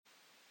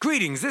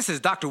Greetings, this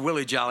is Dr.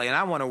 Willie Jolly, and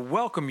I want to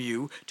welcome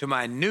you to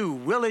my new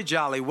Willie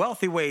Jolly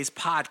Wealthy Ways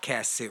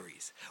podcast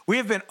series. We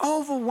have been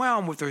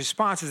overwhelmed with the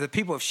responses that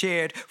people have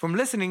shared from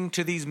listening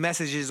to these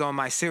messages on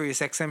my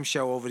SiriusXM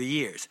show over the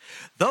years.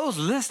 Those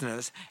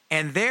listeners,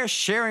 and they're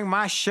sharing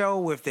my show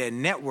with their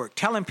network,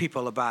 telling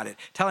people about it,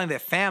 telling their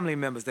family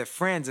members, their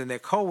friends, and their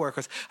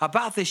coworkers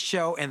about this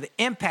show and the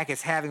impact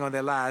it's having on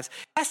their lives.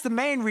 That's the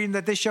main reason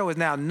that this show is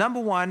now number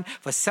one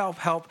for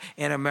self-help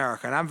in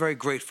America, and I'm very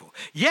grateful.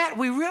 Yet,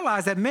 we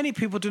realize that many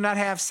people do not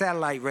have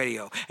satellite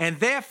radio and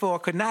therefore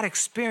could not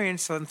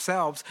experience for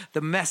themselves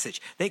the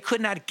message. They could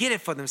not get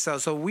it for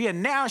themselves. So we are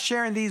now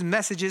sharing these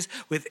messages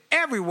with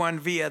everyone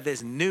via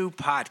this new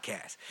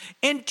podcast.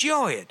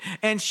 Enjoy it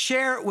and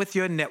share it with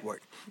your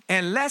network.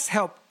 And let's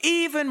help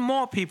even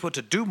more people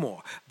to do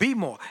more, be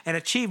more, and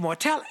achieve more.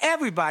 Tell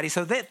everybody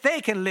so that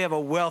they can live a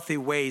Wealthy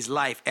Ways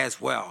life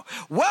as well.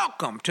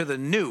 Welcome to the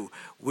new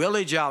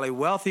Willie Jolly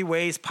Wealthy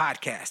Ways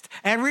podcast.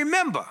 And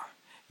remember,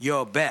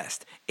 your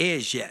best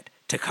is yet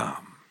to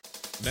come.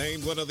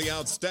 Named one of the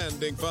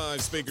outstanding 5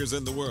 speakers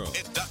in the world.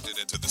 Inducted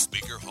into the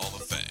Speaker Hall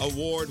of Fame.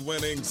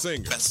 Award-winning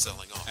singer.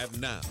 Best-selling author.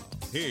 And now,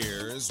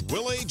 here's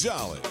Willie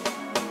Jolly.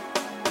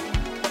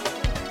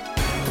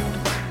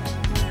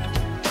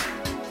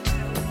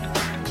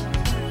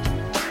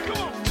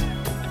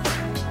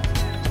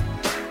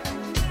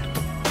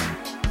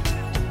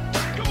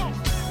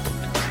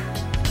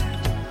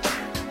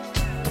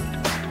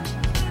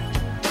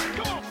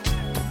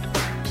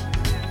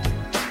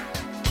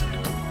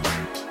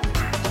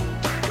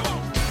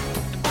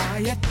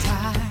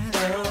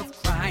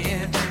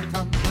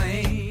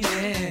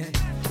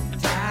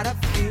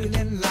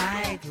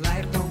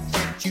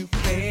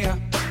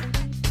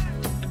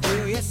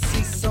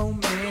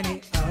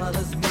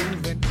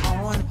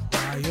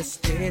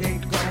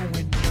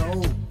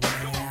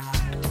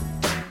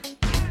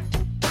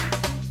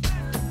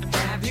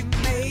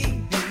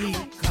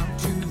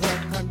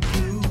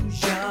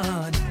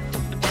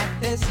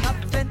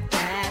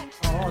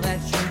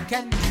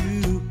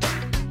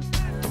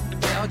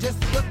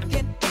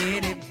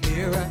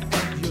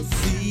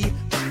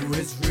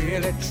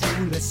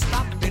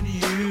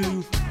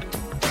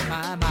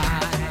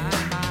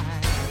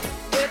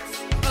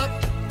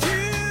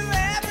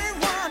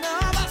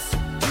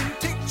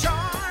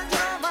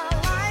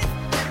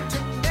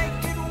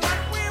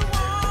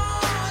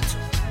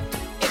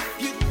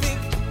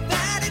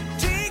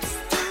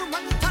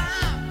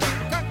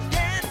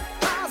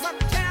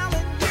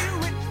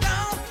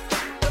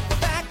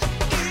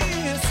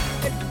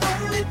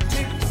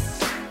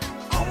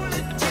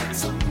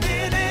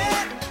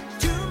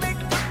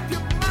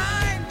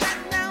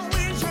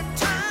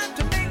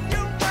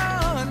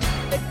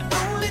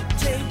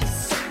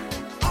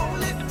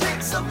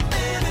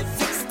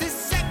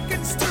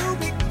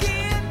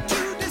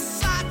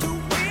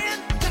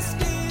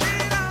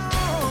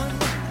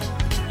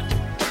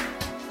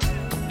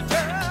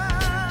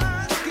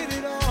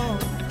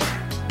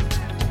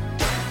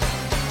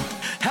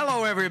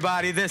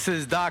 Everybody, this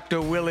is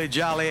Dr. Willie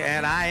Jolly,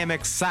 and I am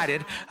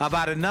excited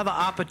about another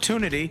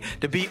opportunity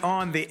to be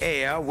on the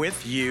air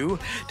with you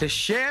to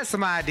share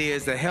some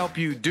ideas that help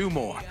you do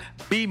more,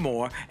 be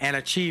more, and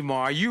achieve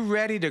more. Are you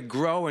ready to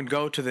grow and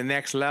go to the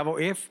next level?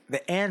 If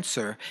the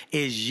answer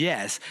is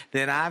yes,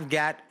 then I've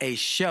got a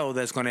show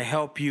that's going to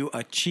help you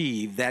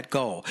achieve that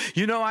goal.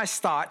 You know, I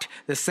start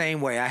the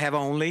same way. I have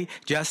only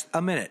just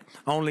a minute,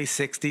 only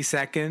 60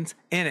 seconds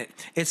in it.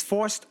 It's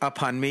forced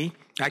upon me.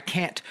 I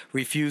can't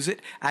refuse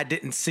it. I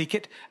didn't seek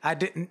it. I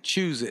didn't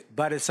choose it.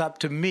 But it's up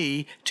to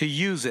me to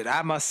use it.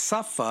 I must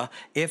suffer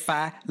if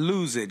I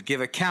lose it.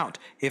 Give account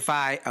if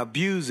I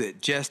abuse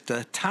it. Just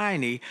a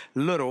tiny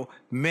little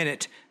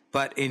minute,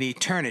 but in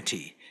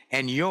eternity.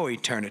 And your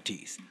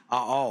eternities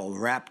are all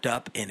wrapped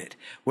up in it.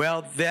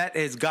 Well, that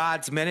is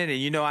God's minute, and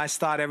you know I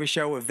start every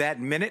show with that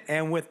minute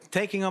and with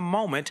taking a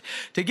moment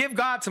to give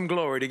God some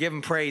glory, to give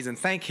him praise and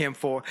thank him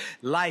for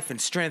life and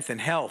strength and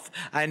health.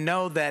 I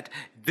know that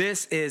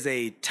this is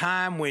a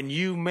time when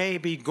you may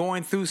be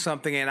going through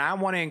something, and I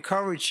want to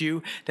encourage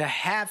you to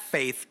have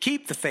faith.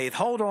 Keep the faith.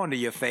 Hold on to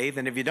your faith,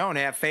 and if you don't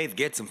have faith,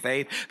 get some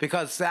faith,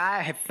 because I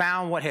have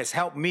found what has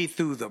helped me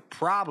through the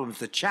problems,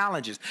 the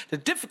challenges, the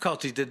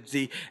difficulties,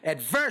 the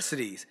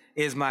adversities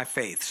is my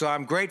faith. So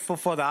I'm grateful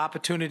for the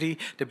opportunity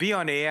to be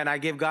on the air, and I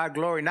give God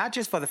glory, not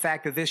just for the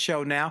fact that this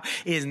show now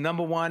is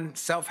number one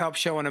self-help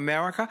show in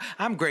America.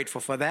 I'm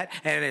grateful for that.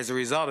 And as a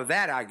result of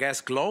that, I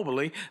guess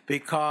globally,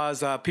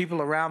 because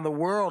people around the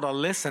world are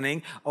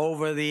listening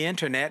over the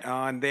internet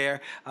on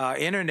their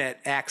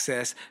internet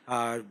access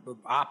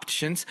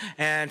options.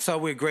 And so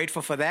we're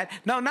grateful for that.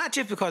 No, not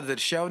just because of the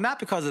show, not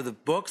because of the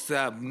books.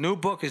 The new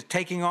book is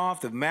taking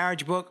off, the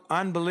marriage book,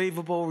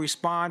 unbelievable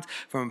response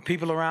from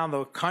people around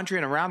the country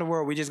and around the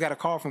world. We just got a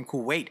call from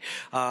Kuwait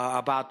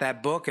about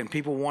that book and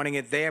people wanting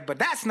it there. But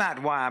that's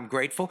not why I'm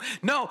grateful.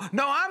 No,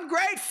 I'm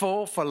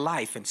grateful for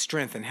life and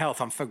strength and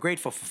health. I'm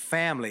grateful for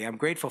family. I'm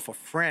grateful for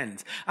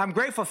friends. I'm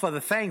grateful for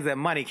the things that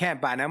money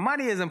can't buy. Now,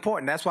 money is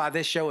important. That's why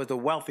this show is the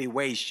Wealthy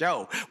Ways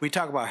Show. We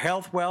talk about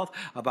health wealth,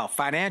 about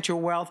financial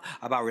wealth,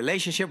 about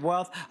relationship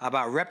wealth,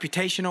 about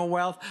reputational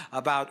wealth,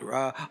 about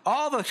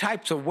all the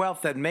types of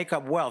wealth that make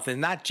up wealth.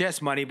 And not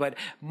just money, but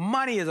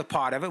money is a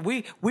part of it.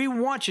 We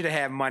want you to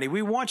have money.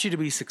 We want you to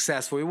be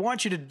successful. We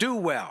want you to do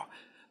well.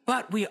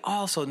 But we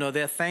also know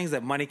there are things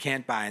that money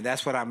can't buy, and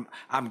that's what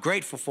I'm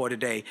grateful for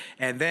today.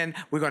 And then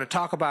we're going to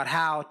talk about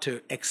how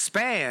to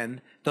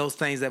expand those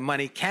things that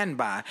money can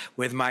buy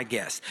with my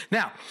guests.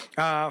 Now,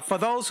 for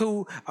those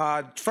who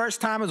are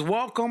first-timers,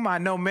 welcome. I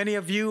know many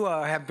of you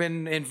have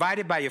been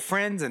invited by your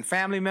friends and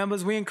family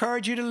members. We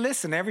encourage you to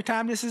listen every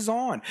time this is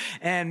on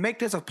and make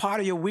this a part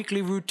of your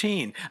weekly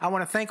routine. I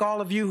want to thank all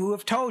of you who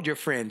have told your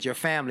friends, your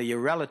family, your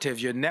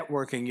relatives, your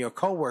networking, your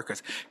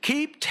coworkers.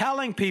 Keep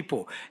telling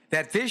people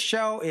that this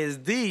show is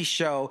the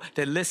show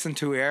to listen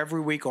to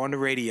every week on the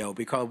radio,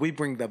 because we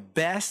bring the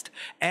best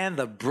and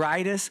the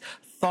brightest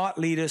thought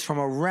leaders from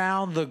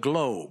around the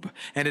globe.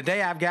 And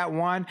today I've got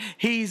one.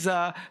 He's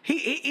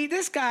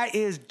this guy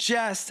is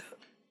just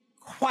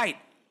quite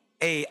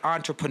a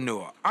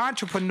entrepreneur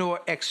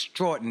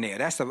extraordinaire.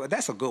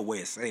 That's a good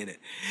way of saying it.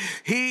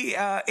 He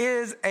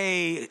is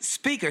a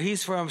speaker.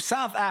 He's from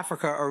South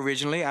Africa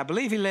originally. I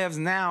believe he lives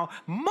now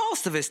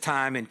most of his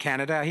time in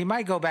Canada. He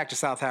might go back to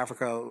South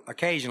Africa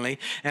occasionally.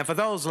 And for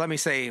those, let me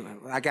say,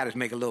 I got to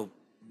make a little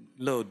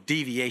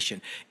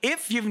deviation.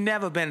 If you've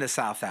never been to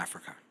South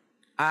Africa,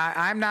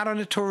 I'm not on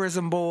the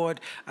tourism board.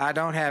 I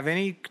don't have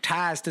any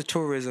ties to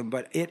tourism,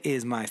 but it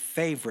is my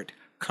favorite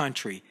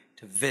country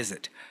to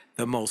visit.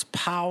 The most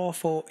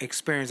powerful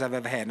experience I've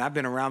ever had. And I've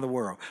been around the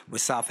world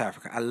with South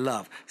Africa. I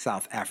love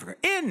South Africa.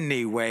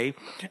 Anyway,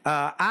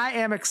 I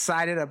am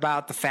excited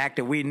about the fact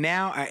that we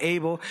now are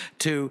able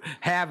to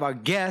have a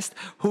guest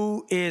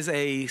who is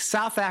a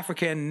South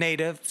African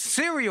native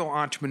serial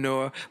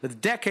entrepreneur with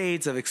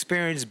decades of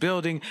experience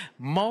building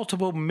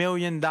multiple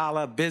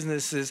million-dollar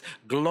businesses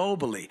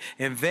globally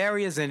in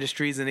various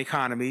industries and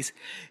economies.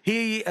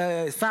 He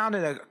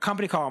founded a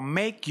company called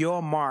Make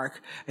Your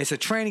Mark. It's a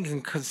training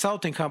and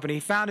consulting company. He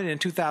founded in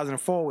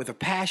 2004 with a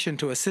passion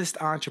to assist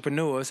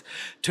entrepreneurs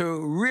to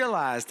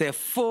realize their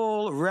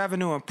full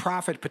revenue and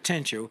profit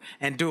potential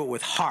and do it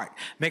with heart.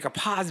 Make a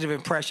positive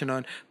impression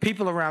on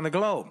people around the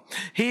globe.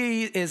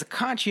 He is a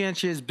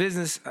conscientious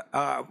business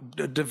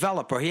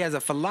developer. He has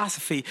a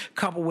philosophy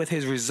coupled with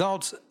his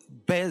results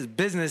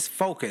business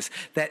focus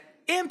that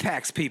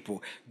impacts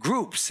people,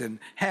 groups, and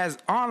has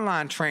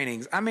online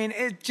trainings. I mean,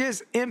 it's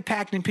just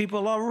impacting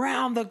people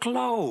around the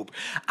globe.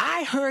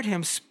 I heard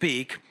him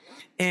speak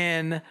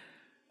in,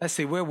 let's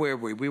see, where were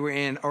we? We were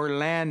in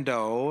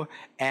Orlando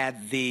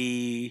at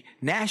the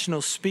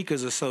National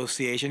Speakers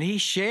Association. He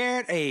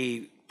shared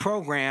a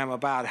program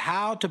about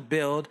how to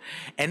build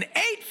an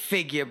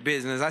 8-figure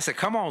business. I said,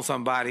 come on,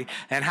 somebody,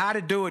 and how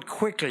to do it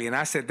quickly. And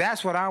I said,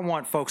 that's what I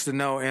want folks to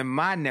know in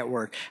my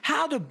network,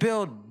 how to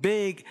build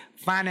big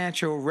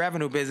financial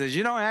revenue business.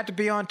 You don't have to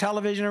be on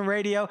television and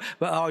radio,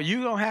 but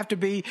you don't have to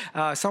be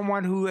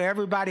someone who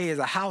everybody is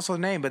a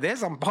household name, but there's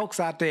some folks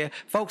out there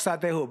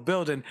who are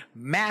building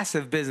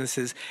massive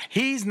businesses.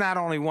 He's not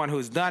only one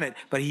who's done it,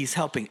 but he's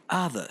helping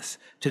others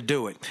to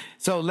do it.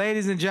 So,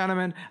 ladies and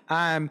gentlemen,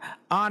 I'm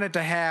honored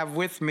to have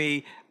with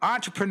me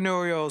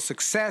entrepreneurial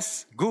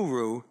success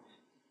guru,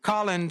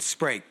 Colin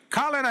Sprake.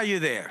 Colin, are you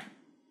there?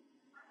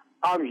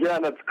 I'm here,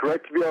 and it's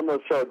great to be on the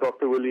show,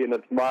 Dr. Willie, and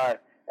it's my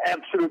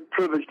absolute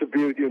privilege to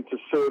be with you and to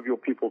serve your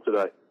people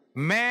today.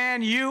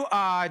 Man, you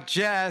are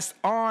just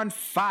on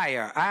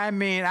fire. I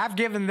mean, I've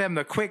given them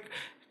the quick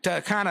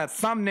kind of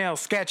thumbnail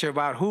sketch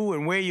about who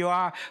and where you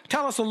are.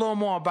 Tell us a little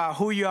more about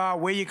who you are,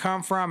 where you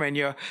come from,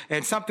 and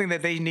something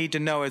that they need to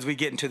know as we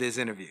get into this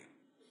interview.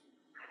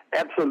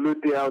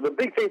 Absolutely. The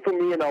big thing for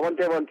me, and I want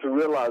everyone to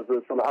realize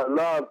this, and I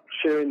love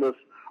sharing this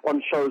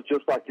on shows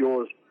just like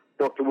yours,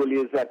 Dr. Willie,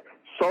 is that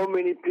so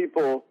many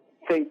people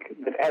think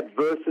that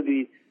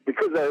adversity,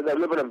 because they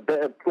live in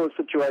a poor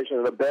situation,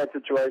 in a bad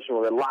situation,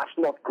 or their life's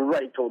not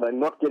great, or they're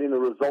not getting the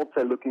results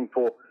they're looking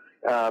for,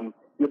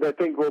 they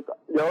think, well,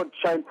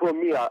 shame, poor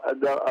me,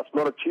 that's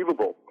not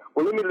achievable.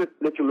 Well, let me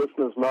let your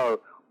listeners know.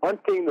 One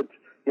thing that,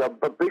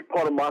 a big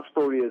part of my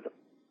story is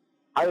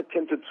I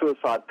attempted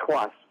suicide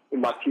twice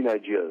in my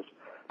teenage years.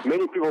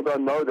 Many people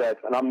don't know that,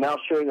 and I'm now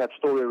sharing that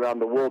story around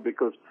the world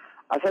because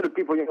I say to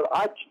people,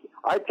 I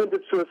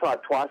attempted suicide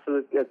twice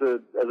as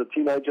a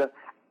teenager.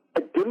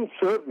 It didn't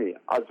serve me.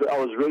 I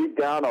was really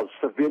down. I was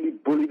severely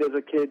bullied as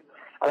a kid.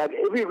 I had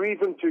every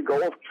reason to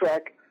go off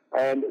track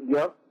and,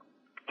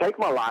 take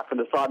my life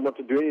and decide not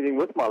to do anything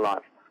with my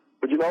life.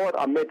 But you know what?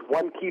 I met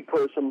one key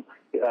person,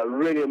 a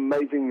really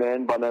amazing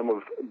man by the name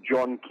of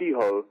John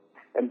Kehoe.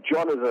 And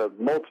John is a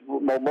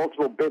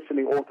multiple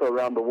best-selling author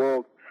around the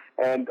world.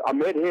 And I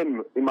met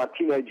him in my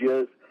teenage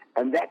years,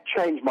 And that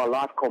changed my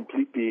life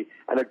completely,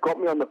 and it got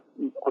me on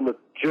the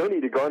journey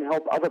to go and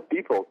help other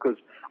people, because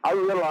I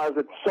realized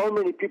that so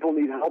many people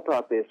need help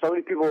out there. So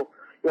many people,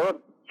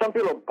 some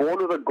people are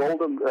born with a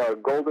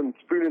golden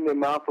spoon in their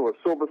mouth or a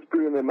silver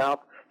spoon in their mouth.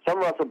 Some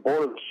of us are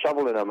born with a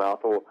shovel in our mouth,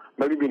 or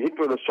maybe been hit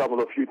with a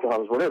shovel a few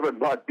times, whatever it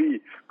might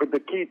be. But the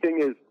key thing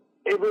is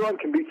everyone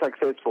can be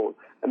successful,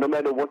 and no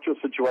matter what your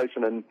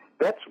situation. And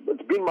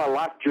it's been my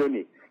life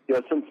journey,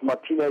 since my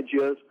teenage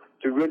years,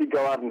 to really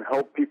go out and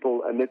help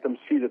people and let them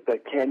see that they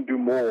can do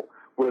more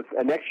with.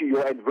 And actually,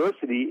 your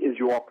adversity is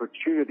your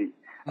opportunity.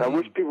 And I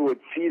wish people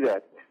would see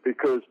that,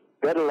 because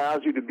that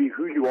allows you to be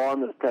who you are on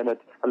this planet,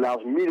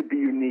 allows me to be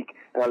unique,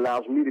 and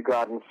allows me to go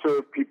out and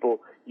serve people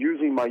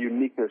using my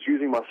uniqueness,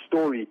 using my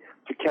story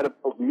to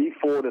catapult me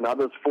forward and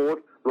others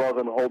forward, rather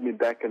than hold me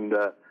back and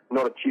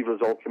not achieve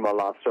results in my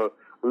life. So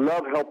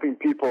love helping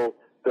people.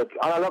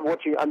 I love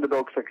watching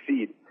underdogs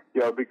succeed,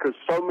 because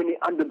so many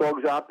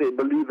underdogs out there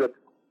believe that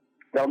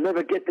they'll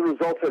never get the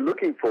results they're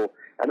looking for.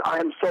 And I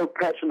am so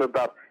passionate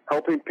about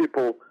helping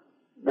people,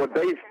 what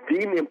they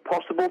deem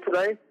impossible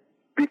today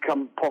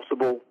become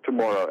possible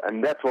tomorrow.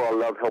 And that's what I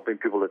love helping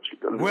people achieve,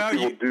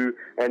 do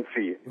and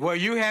see. Well,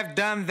 you have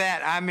done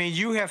that. I mean,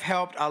 you have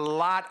helped a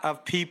lot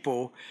of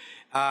people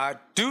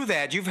do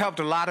that. You've helped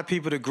a lot of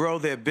people to grow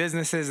their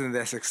businesses and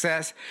their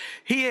success.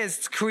 He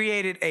has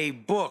created a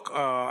book,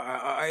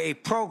 a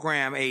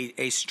program,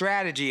 a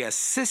strategy, a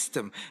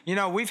system.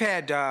 We've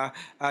had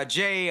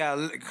Jay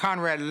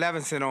Conrad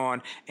Levinson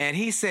on, and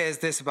he says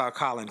this about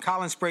Colin.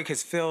 Colin Sprague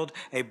has filled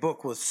a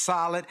book with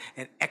solid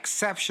and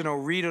exceptional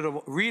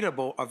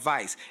readable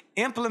advice.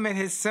 Implement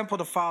his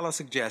simple-to-follow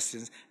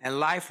suggestions, and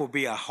life will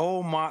be a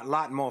whole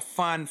lot more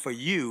fun for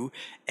you,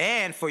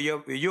 and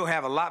you'll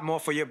have a lot more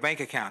for your bank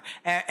account.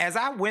 As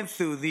I went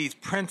through these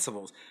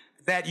principles,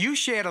 that you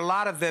shared a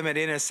lot of them at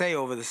NSA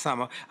over the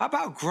summer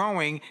about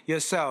growing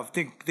yourself,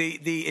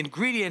 the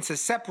ingredients that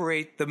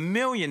separate the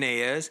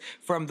millionaires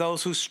from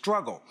those who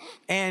struggle.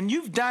 And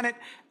you've done it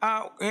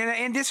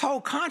in this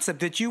whole concept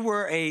that you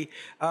were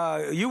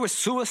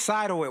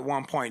suicidal at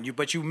one point,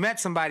 but you met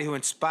somebody who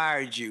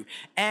inspired you.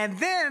 And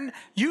then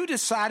you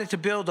decided to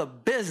build a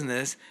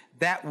business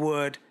that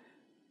would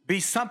be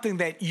something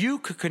that you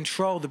could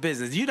control the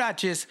business. You're not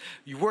just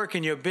work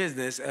in your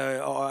business,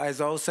 or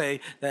as I'll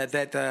say,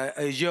 that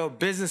is your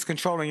business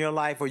controlling your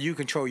life, or you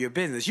control your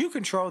business. You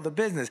control the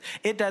business.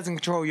 It doesn't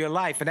control your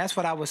life. And that's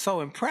what I was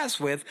so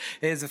impressed with,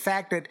 is the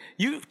fact that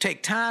you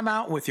take time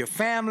out with your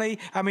family.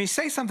 I mean,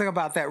 say something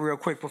about that real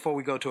quick before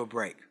we go to a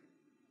break.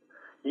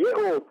 Yeah,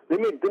 well, let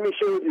me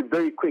share with you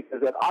very quick,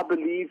 is that I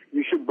believe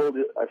you should build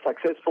a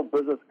successful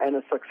business and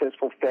a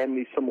successful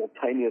family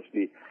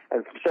simultaneously.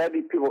 And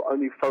sadly, people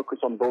only focus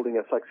on building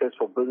a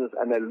successful business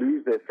and they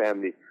lose their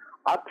family.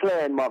 I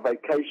plan my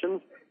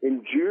vacations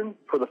in June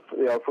for the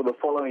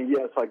following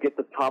year, so I get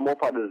the time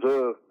off I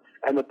deserve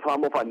and the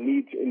time off I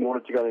need in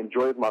order to go and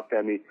enjoy with my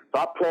family.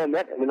 So I plan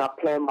that, and then I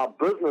plan my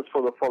business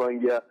for the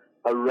following year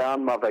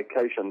around my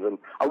vacations. And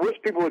I wish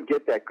people would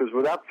get that, because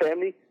without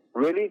family,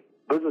 really,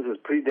 business is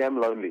pretty damn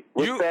lonely.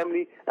 With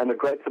family and the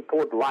great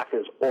support, life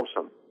is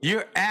awesome.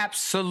 You're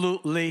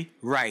absolutely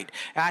right.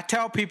 I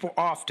tell people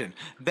often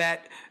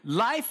that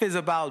life is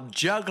about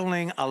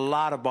juggling a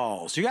lot of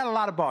balls. You got a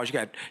lot of balls.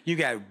 You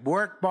got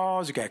work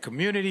balls. You got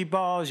community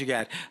balls. You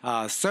got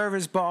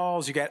service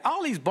balls. You got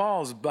all these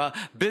balls,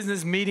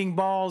 business meeting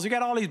balls. You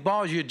got all these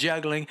balls you're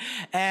juggling.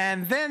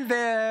 And then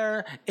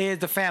there is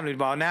the family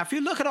ball. Now, if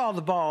you look at all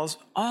the balls,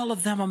 all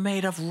of them are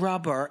made of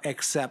rubber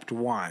except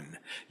one,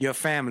 your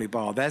family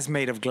ball. That's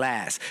made of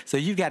glass. So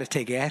you got to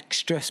take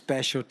extra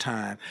special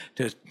time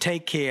to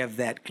take care of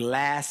that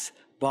glass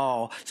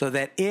ball, so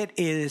that it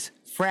is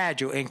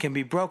fragile and can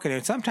be broken.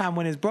 And sometimes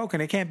when it's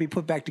broken, it can't be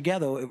put back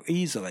together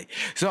easily.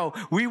 So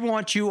we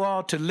want you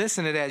all to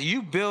listen to that.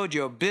 You build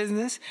your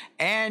business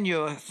and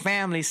your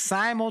family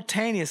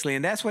simultaneously,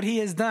 and that's what he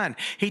has done.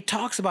 He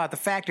talks about the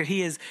fact that he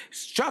has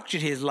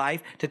structured his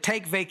life to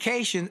take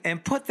vacations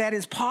and put that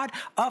as part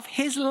of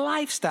his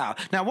lifestyle.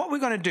 Now, what we're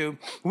going to do,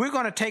 we're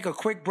going to take a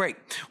quick break.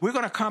 We're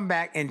going to come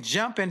back and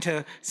jump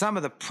into some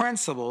of the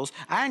principles.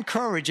 I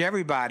encourage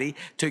everybody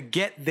to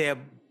get their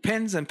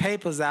pens and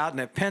papers out and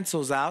their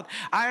pencils out.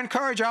 I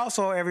encourage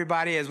also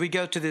everybody, as we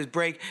go to this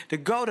break, to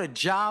go to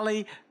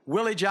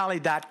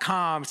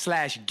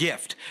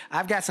williejolly.com/gift.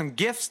 I've got some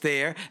gifts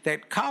there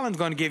that Colin's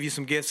going to give you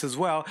some gifts as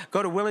well.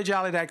 Go to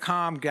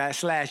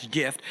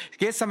williejolly.com/gift.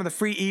 Get some of the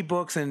free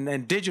ebooks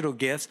and digital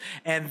gifts.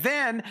 And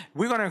then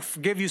we're going to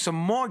give you some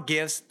more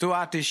gifts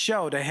throughout this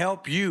show to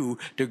help you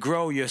to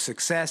grow your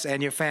success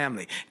and your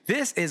family.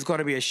 This is going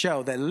to be a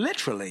show that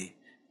literally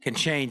can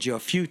change your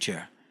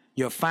future,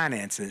 your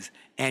finances,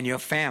 and your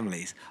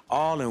families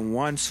all in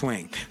one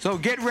swing. So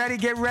get ready,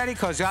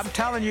 because I'm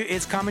telling you,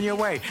 it's coming your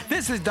way.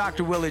 This is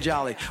Dr. Willie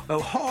Jolly, the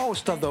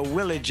host of the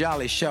Willie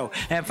Jolly Show.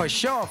 And for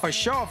sure,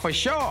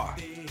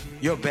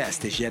 your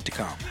best is yet to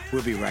come.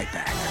 We'll be right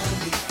back.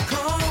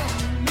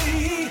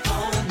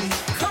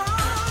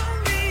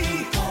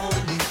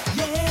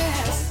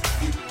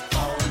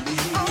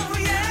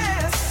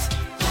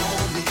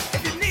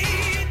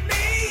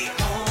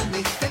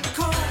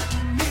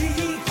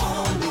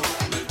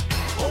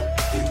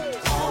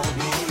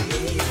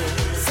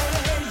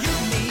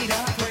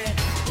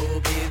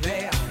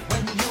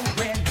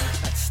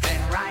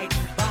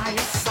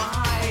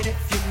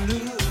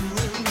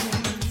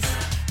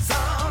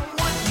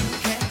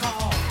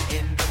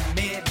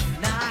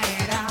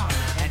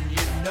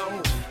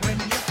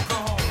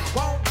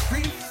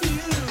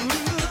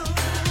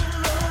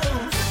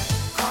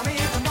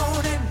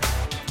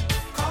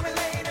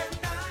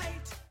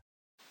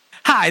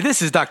 Hi,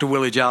 this is Dr.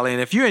 Willie Jolly, and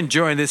if you're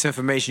enjoying this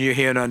information you're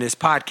hearing on this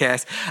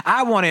podcast,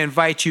 I want to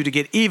invite you to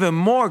get even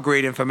more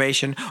great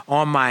information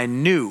on my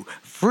new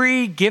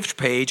free gift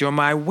page on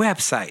my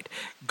website.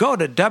 Go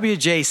to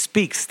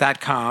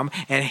wjspeaks.com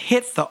and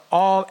hit the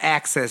All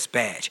Access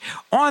badge.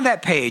 On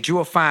that page, you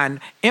will find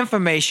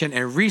information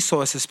and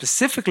resources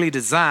specifically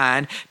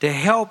designed to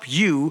help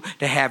you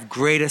to have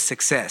greater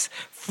success.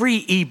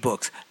 Free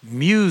ebooks,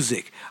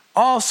 music,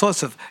 all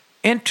sorts of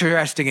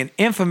interesting and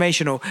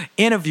informational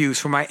interviews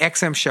for my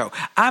XM show.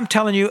 I'm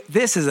telling you,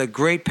 this is a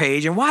great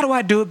page. And why do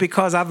I do it?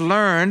 Because I've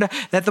learned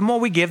that the more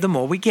we give, the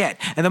more we get.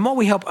 And the more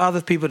we help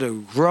other people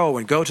to grow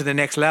and go to the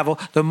next level,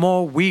 the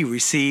more we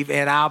receive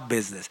in our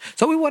business.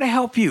 So we want to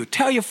help you.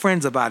 Tell your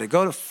friends about it.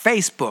 Go to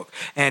Facebook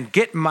and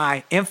get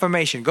my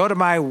information. Go to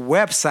my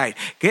website,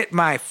 get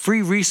my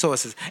free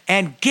resources,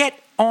 and get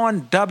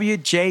on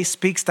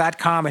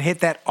wjspeaks.com and hit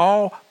that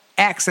All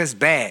Access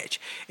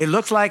badge. It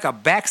looks like a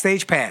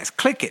backstage pass.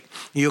 Click it.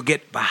 You'll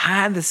get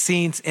behind the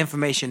scenes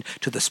information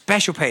to the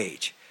special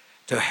page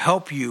to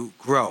help you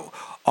grow.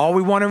 All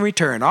we want in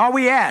return, all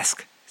we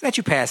ask is that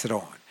you pass it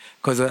on,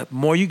 because the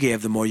more you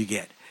give, the more you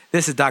get.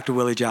 This is Dr.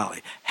 Willie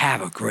Jolly.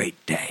 Have a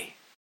great day.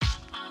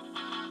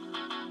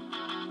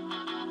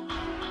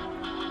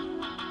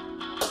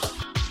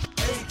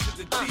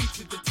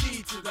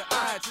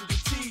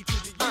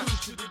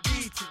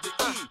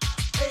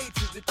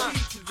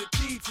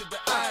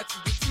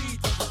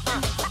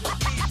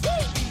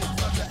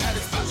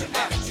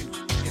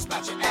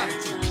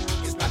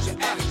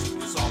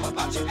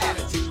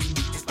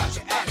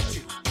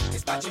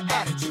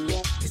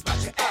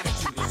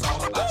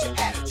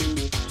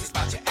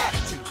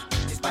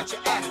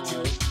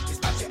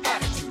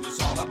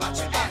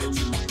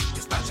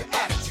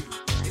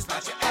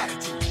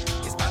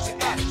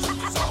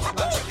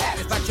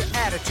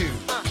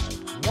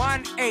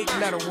 One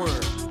 8-letter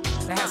word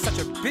that has such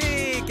a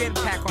big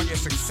impact on your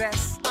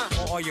success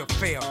or your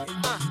failure.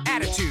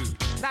 Attitude.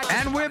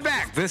 And we're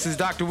back. This is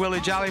Dr.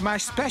 Willie Jolly. My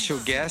special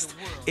guest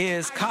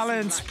is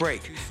Colin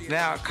Sprake.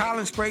 Now,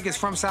 Colin Sprake is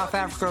from South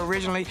Africa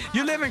originally.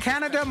 You live in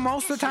Canada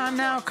most of the time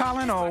now,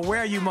 Colin, or where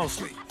are you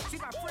mostly?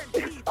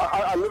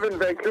 I live in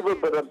Vancouver,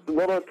 but a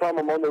lot of the time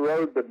I'm on the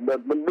road, but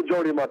the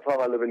majority of my time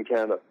I live in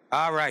Canada.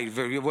 All right.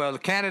 Well,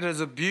 Canada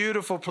is a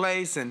beautiful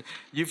place, and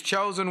you've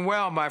chosen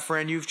well, my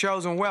friend. You've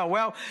chosen well.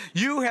 Well,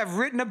 you have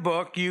written a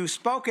book. You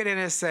spoke at an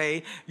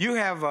essay. You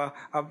have a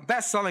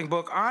best-selling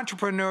book,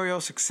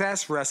 Entrepreneurial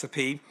Success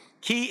Recipe,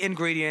 Key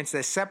Ingredients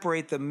That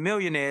Separate the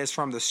Millionaires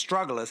from the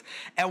Strugglers.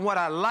 And what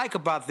I like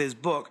about this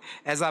book,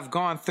 as I've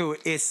gone through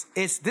it,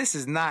 this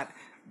is not...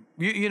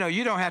 You know,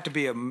 you don't have to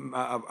be a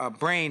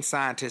brain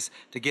scientist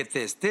to get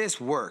this.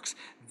 This works.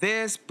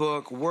 This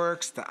book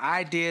works. The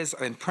ideas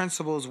and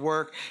principles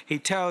work. He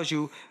tells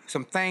you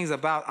some things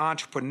about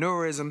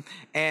entrepreneurism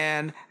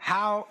and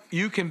how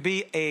you can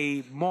be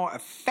a more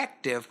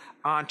effective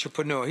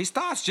entrepreneur. He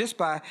starts just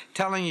by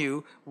telling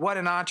you what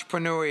an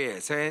entrepreneur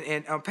is.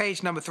 And on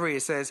page number 3,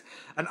 it says,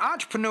 an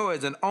entrepreneur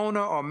is an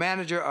owner or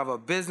manager of a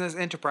business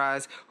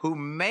enterprise who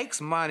makes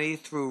money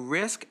through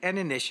risk and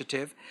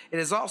initiative. It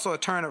is also a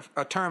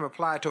term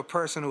applied to a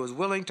person who is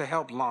willing to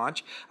help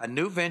launch a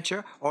new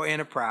venture or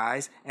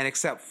enterprise and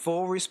accept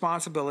full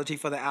responsibility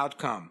for the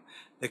outcome.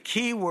 The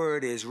key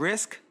word is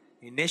risk,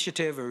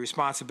 initiative, and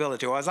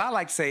responsibility. Or as I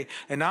like to say,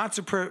 an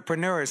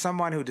entrepreneur is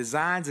someone who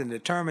designs and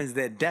determines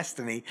their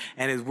destiny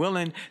and is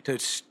willing to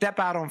step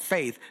out on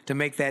faith to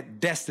make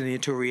that destiny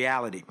into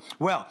reality.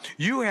 Well,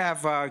 you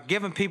have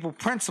given people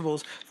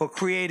principles for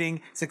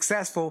creating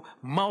successful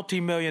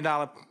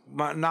multi-million-dollar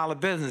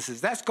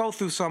businesses. Let's go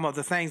through some of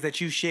the things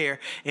that you share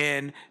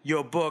in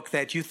your book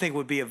that you think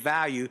would be of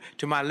value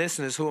to my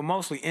listeners, who are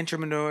mostly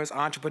entrepreneurs,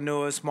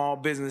 small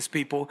business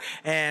people,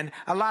 and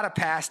a lot of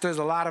pastors,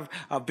 a lot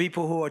of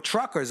people who are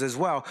truckers as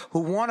well, who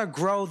want to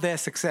grow their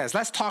success.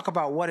 Let's talk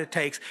about what it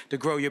takes to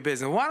grow your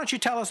business. Why don't you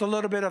tell us a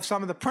little bit of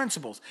some of the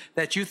principles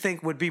that you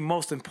think would be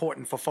most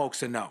important for folks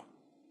to know?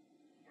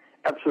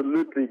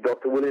 Absolutely,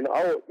 Dr. William.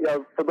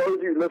 For those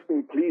of you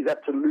listening, please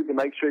absolutely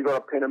make sure you got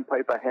a pen and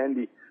paper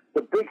handy.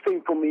 The big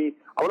thing for me,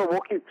 I want to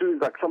walk you through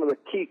like some of the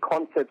key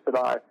concepts that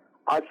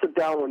I sit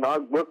down when I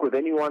work with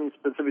anyone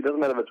specific. Doesn't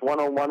matter if it's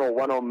one-on-one or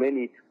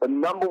one-on-many. The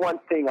number one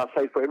thing I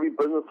say for every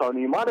business owner,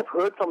 you might have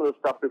heard some of this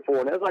stuff before,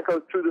 and as I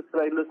go through this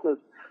today, listeners,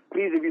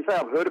 please, if you say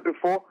I've heard it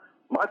before,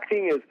 my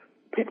thing is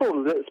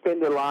people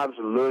spend their lives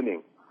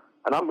learning.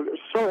 And I'm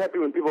so happy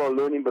when people are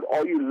learning, but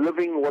are you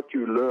living what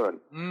you learn?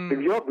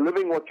 If you're not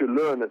living what you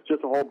learn, it's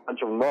just a whole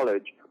bunch of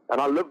knowledge. And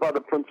I live by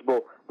the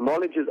principle,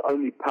 knowledge is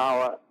only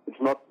power.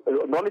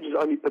 Knowledge is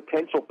only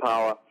potential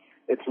power.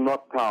 It's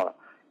not power.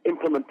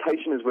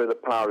 Implementation is where the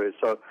power is.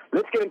 So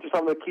let's get into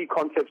some of the key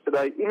concepts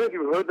today. Even if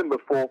you've heard them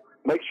before,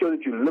 make sure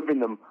that you live in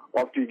them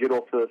after you get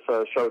off this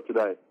show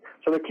today.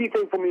 So the key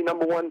thing for me,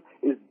 number one,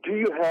 is do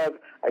you have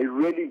a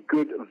really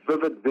good,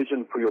 vivid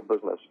vision for your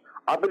business?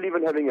 I believe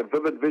in having a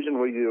vivid vision,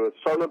 whether you're a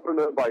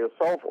solopreneur by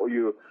yourself or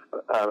you're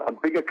a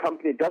bigger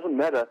company. It doesn't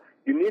matter.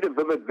 you need a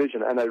vivid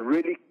vision and a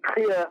really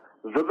clear,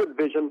 vivid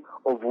vision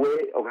of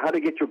how to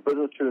get your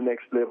business to the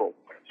next level.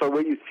 So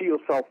where you see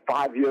yourself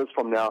 5 years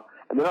from now.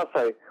 And then I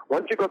say,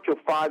 once you've got your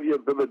 5-year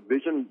vivid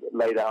vision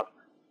laid out,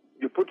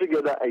 you put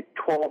together a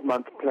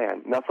 12-month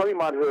plan. Now, some of you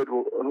might have heard,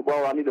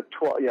 well, I need a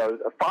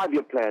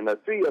 5-year plan, a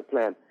 3-year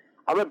plan.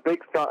 I'm a big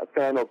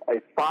fan of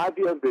a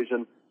 5-year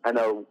vision and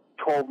a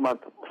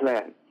 12-month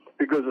plan.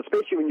 Because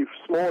especially when you're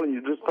small and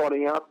you're just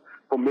starting out,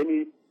 for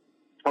many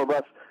of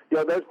us,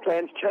 those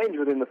plans change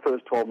within the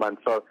first 12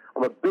 months. So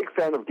I'm a big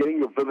fan of getting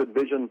your vivid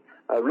vision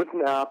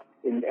written out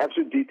in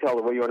absolute detail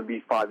of where you want to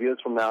be 5 years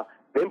from now.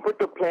 Then put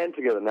the plan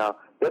together. Now,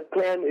 that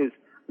plan is,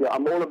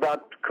 I'm all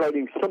about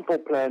creating simple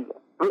plans.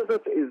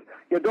 Business is,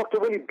 Dr.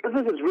 Willie,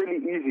 business is really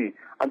easy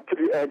until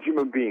you add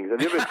human beings.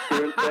 Have you ever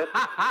experienced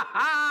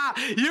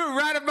that? You're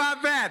right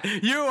about that.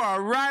 You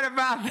are right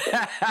about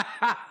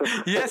that.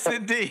 Yes,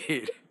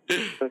 indeed.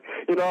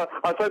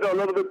 I say to a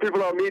lot of the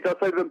people I meet, I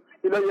say to them,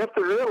 you have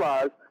to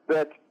realize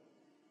that,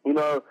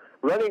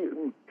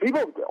 running,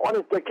 people,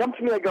 honest, they come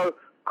to me, they go,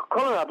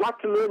 Colin, I'd like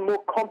to learn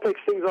more complex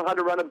things on how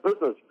to run a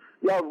business.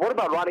 What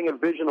about writing a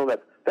vision or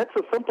that? That's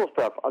the simple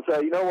stuff. I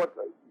say, you know what?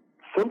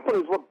 Simple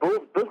is what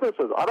builds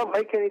businesses. I don't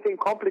make anything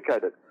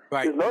complicated.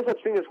 Right. There's no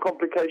such thing as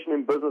complication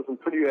in business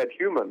until you add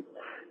human.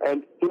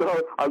 And,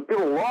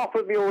 people laugh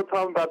at me all the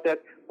time about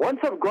that. Once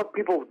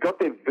people got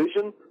their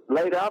vision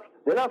laid out,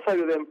 then I say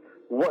to them,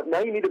 now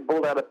you need to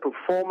build out a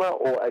performer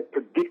or a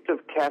predictive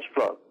cash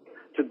flow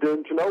to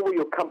know where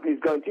your company is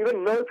going, to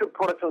even know if your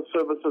products and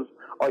services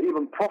are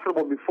even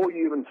profitable before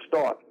you even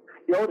start.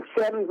 What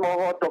saddens my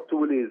heart, Dr.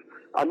 Willie, is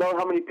I know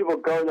how many people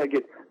go and they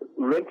get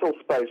rental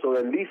space or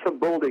they lease a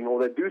building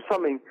or they do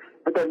something,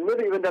 but they've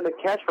never even done a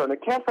cash flow. And a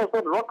cash flow is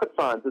not rocket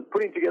science. It's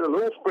putting together a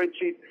little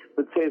spreadsheet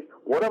that says,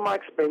 what are my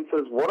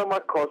expenses, what are my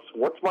costs,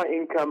 what's my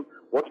income,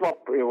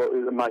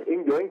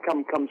 your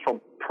income comes from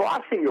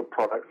pricing your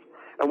products.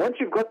 And once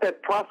you've got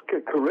that price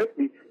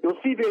correctly, you'll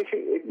see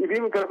if you're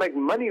even going to make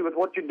money with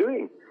what you're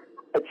doing.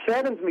 It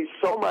saddens me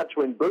so much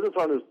when business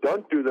owners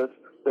don't do this.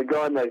 They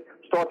go and they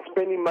start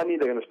spending money.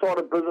 They're going to start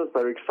a business.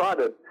 They're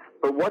excited.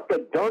 But what they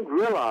don't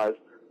realize,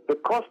 the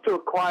cost to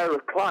acquire a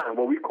client,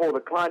 what we call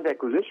the client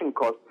acquisition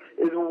cost,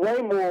 is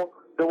way more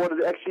than what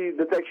they're actually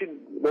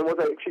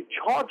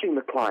charging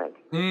the client.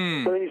 So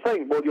then you're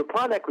saying, well, your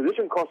client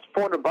acquisition costs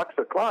 $400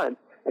 a client,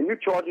 and you're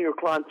charging your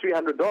client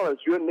 $300,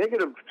 you're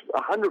negative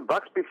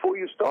 $100 before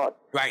you start.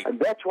 Right. And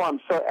that's why I'm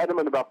so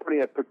adamant about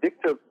putting a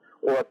predictive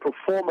or a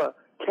performer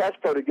cash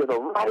flow together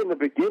right in the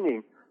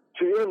beginning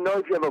to even know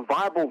if you have a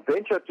viable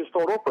venture to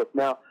start off with.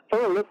 Now,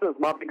 some of the listeners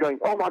might be going,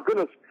 oh my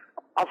goodness,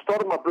 I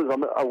started my business,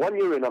 I'm 1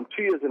 year in, I'm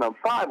 2 years in, I'm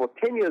 5 or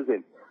 10 years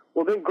in.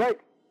 Well then great,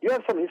 you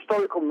have some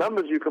historical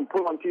numbers you can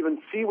pull on to even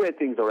see where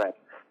things are at.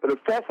 But it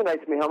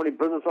fascinates me how many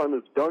business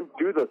owners don't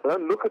do this. They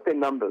don't look at their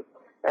numbers.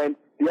 And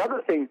the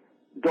other thing,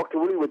 Dr.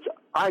 Willie, which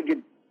I get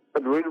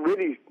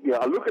really,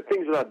 I look at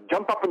things and I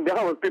jump up and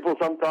down with people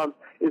sometimes,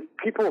 is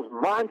people's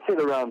mindset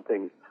around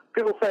things.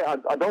 People say,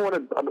 I don't want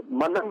to,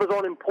 my numbers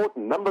aren't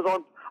important.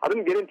 I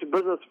didn't get into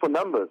business for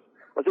numbers.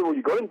 I said, well,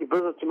 you got into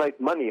business to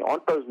make money.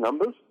 Aren't those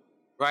numbers?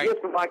 Right. Yes,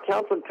 but my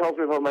accountant tells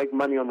me if I'll make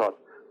money or not.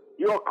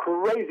 You are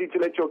crazy to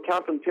let your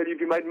accountant tell you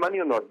if you made money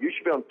or not. You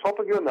should be on top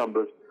of your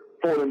numbers,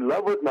 fall in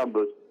love with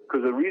numbers,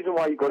 because the reason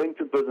why you got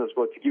into business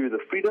was to give you the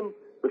freedom,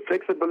 the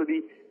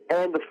flexibility,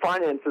 and the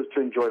finances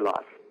to enjoy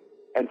life.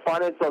 And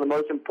finances are the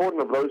most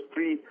important of those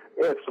 3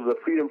 F's of the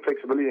freedom,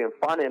 flexibility, and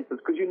finances,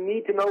 because you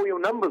need to know where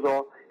your numbers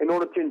are in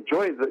order to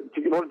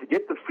in order to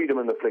get the freedom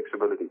and the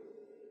flexibility.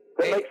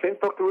 Does that make sense,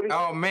 Dr. Willie?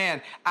 Oh,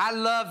 man. I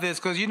love this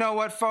because you know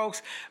what,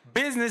 folks?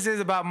 Business is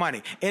about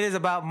money. It is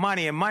about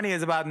money, and money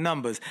is about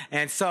numbers.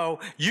 And so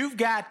you've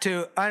got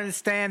to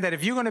understand that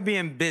if you're going to be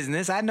in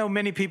business, I know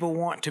many people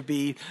want to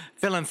be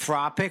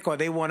philanthropic or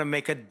they want to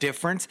make a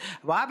difference.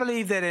 Well, I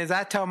believe that as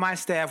I tell my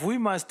staff, we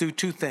must do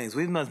 2 things.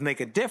 We must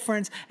make a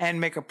difference and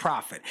make a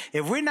profit.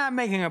 If we're not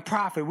making a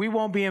profit, we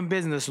won't be in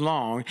business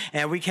long,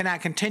 and we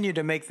cannot continue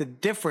to make the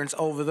difference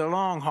over the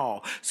long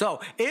haul.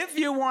 So if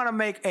you want to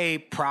make a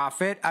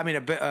profit,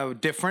 a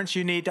difference,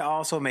 you need to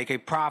also make a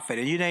profit.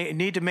 And you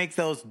need to make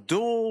those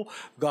dual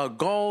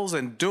goals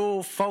and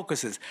dual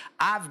focuses.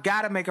 I've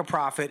got to make a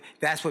profit.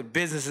 That's what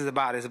business is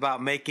about. It's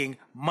about making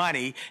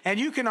money. And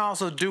you can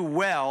also do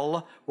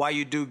well while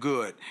you do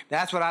good.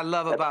 That's what I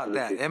love about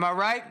that. Am I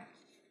right?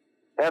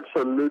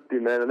 Absolutely,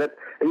 man. And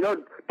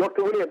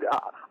Dr. William,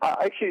 I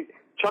actually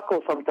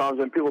chuckle sometimes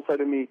when people say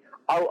to me,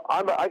 I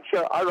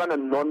run a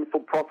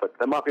non-for-profit.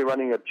 They might be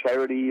running a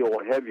charity or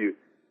what have you.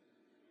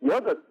 You know,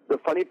 the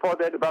funny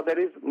part about that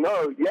is,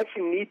 no, you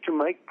actually need to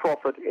make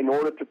profit in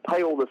order to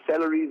pay all the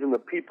salaries and the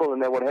people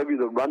and what have you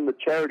that run the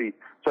charity.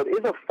 So it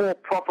is a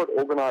for-profit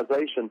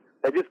organization.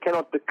 They just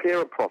cannot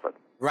declare a profit.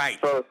 Right.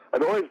 So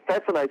it always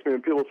fascinates me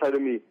when people say to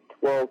me,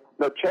 well,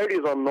 no,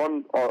 charities are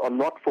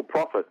not for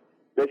profit.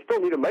 They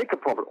still need to make a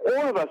profit.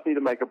 All of us need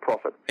to make a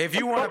profit. If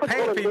you want to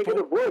pay people,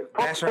 negative word.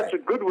 Profit's such a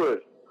good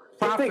word.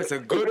 Profit's a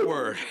good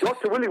word.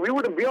 Dr. Willie, we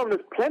wouldn't be on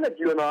this planet,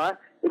 you and I,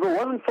 if it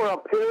wasn't for our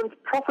parents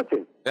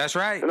profiting. That's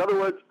right. In other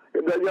words,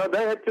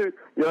 they had to,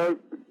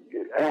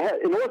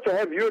 in order to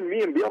have you and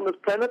me and be on this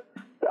planet,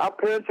 our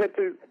parents had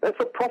to. That's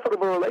a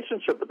profitable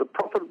relationship. But the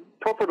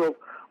profit of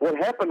what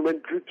happened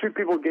when two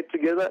people get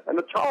together and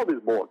a child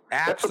is born.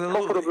 Absolutely. That's the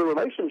profit of the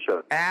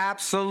relationship.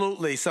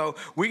 Absolutely. So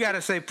we got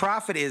to say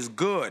profit is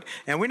good.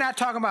 And we're not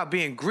talking about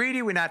being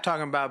greedy. We're not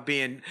talking about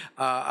being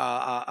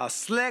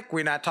slick.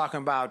 We're not talking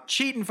about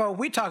cheating folks.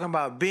 We're talking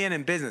about being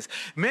in business.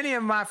 Many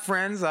of my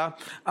friends are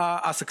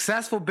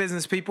successful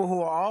business people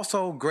who are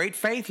also great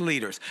faith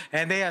leaders.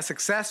 And they are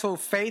successful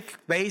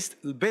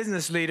faith-based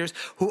business leaders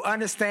who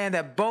understand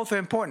that both are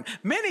important.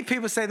 Many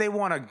people say they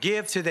want to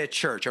give to their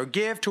church or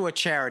give to a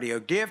charity or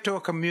give to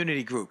a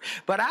community group.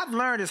 But I've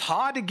learned it's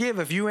hard to give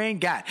if you ain't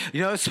got.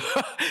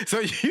 So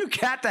you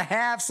got to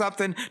have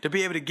something to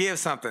be able to give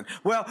something.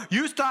 Well,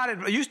 you started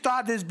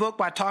this book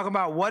by talking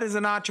about what is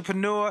an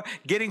entrepreneur,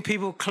 getting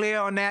people clear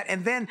on that,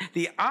 and then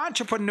the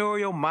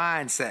entrepreneurial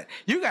mindset.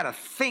 You got to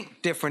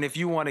think different if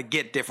you want to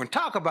get different.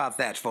 Talk about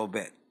that for a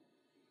bit.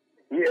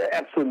 Yeah,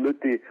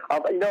 absolutely.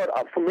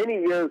 For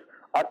many years,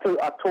 I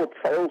taught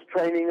sales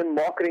training and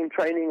marketing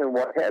training and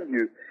what have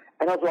you.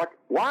 And I was like,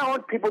 why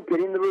aren't people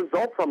getting the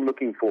results I'm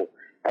looking for?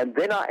 And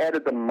then I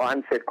added the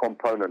mindset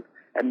component.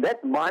 And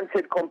that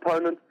mindset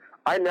component,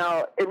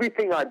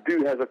 everything I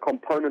do has a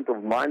component of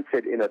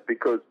mindset in it,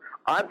 because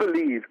I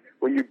believe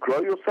when you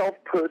grow yourself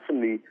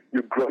personally,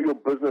 you grow your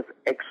business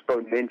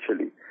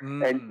exponentially.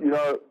 And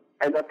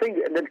I think,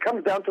 and it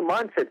comes down to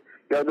mindset.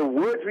 The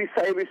words we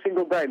say every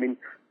single day. I mean,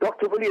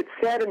 Dr. Willie, it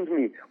saddens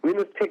me. We're in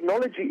this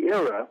technology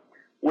era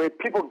where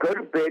people go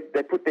to bed,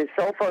 they put their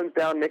cell phones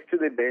down next to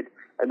their bed,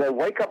 and they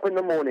wake up in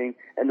the morning,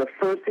 and the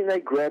first thing they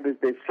grab is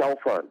their cell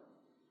phone.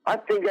 I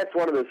think that's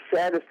one of the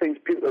saddest things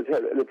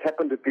that's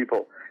happened to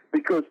people,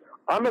 because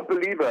I'm a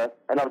believer,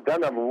 and I've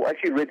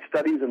actually read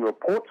studies and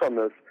reports on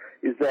this,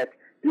 is that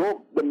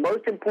the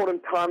most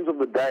important times of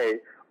the day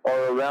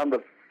are around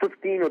the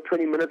 15 or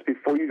 20 minutes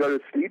before you go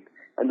to sleep,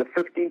 and the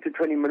 15 to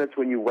 20 minutes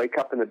when you wake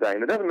up in the day.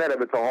 And it doesn't matter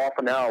if it's a half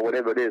an hour or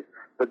whatever it is,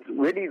 but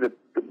really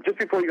just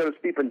before you go to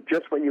sleep and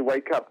just when you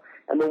wake up.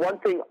 And the one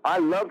thing I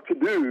love to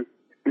do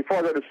before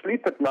I go to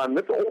sleep at night, and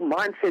this all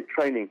mindset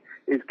training,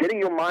 is getting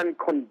your mind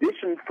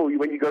conditioned for you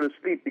when you go to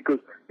sleep, because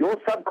your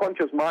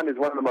subconscious mind is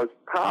one of the most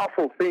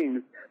powerful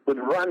things that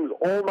runs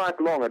all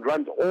night long. It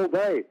runs all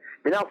day.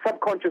 I mean, our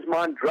subconscious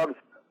mind drives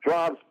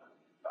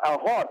our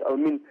heart.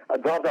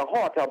 Drives our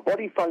heart, our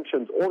body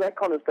functions, all that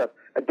kind of stuff.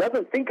 It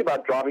doesn't think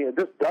about driving, it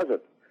just does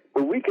it.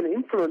 But we can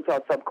influence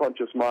our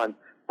subconscious mind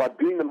by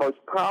doing the most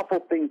powerful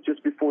things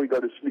just before we go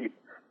to sleep.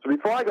 So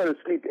before I go to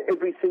sleep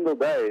every single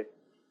day,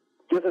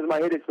 just as my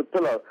head hits the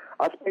pillow,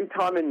 I spend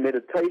time in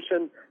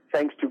meditation,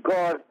 thanks to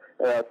God,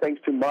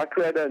 thanks to my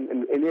Creator,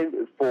 and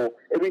for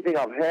everything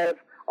I've had.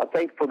 I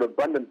thank for the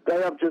abundant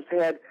day I've just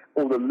had,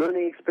 all the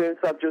learning experience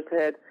I've just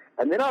had,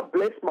 and then I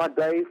bless my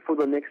day for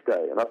the next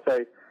day. And I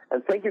say,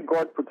 and thank you,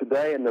 God, for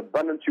today and the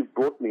abundance you've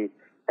brought me.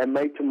 And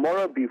may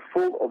tomorrow be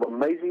full of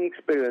amazing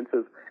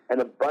experiences and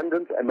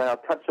abundance, and may I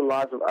touch the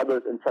lives of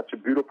others in such a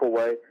beautiful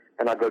way,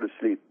 and I go to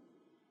sleep.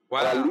 Wow.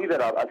 And I leave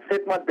it up. I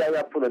set my day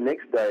up for the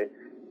next day.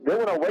 Then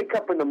when I wake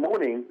up in the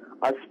morning,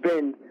 I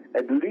spend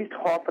at least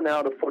half an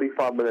hour to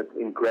 45 minutes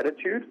in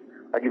gratitude.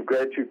 I give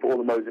gratitude for all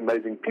the most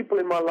amazing people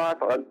in my life.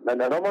 And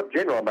I'm not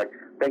general. I'm like,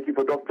 thank you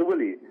for Dr.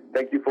 Willie.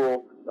 Thank you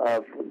for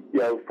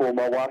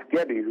my wife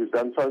Gabby, who's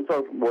done so and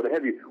so, what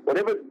have you.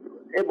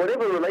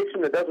 Whatever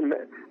relation that doesn't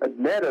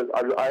matter,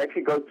 I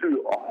actually go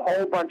through a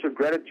whole bunch of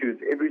gratitudes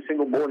every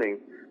single morning,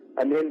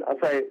 and then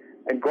I say,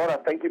 and God, I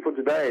thank you for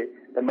today,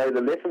 and may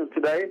the lessons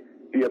today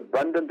be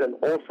abundant and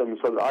awesome,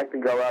 so that I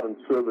can go out and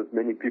serve as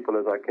many people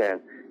as I can.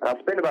 And I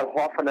spend about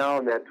half an hour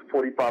on that,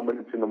 45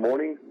 minutes in the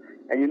morning.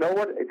 And you know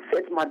what? It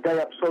sets my day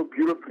up so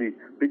beautifully,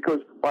 because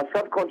my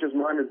subconscious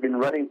mind has been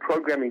running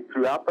programming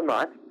throughout the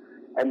night.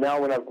 And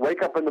now when I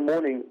wake up in the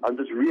morning, I'm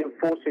just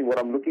reinforcing what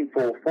I'm looking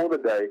for the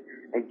day.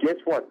 And guess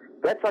what?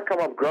 That's how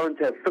come I've grown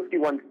to have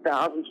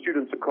 51,000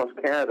 students across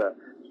Canada.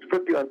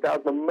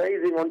 51,000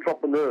 amazing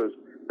entrepreneurs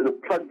that are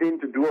plugged in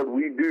to do what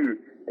we do.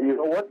 And you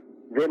know what?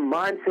 Their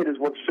mindset is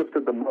what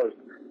shifted the most.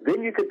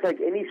 Then you can take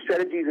any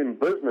strategies in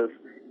business,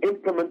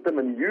 implement them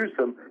and use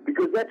them,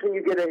 because that's when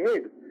you get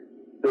ahead.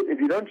 But if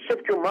you don't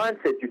shift your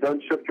mindset, you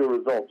don't shift your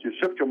results. You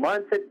shift your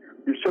mindset,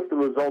 you shift the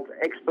results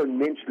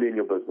exponentially in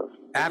your business.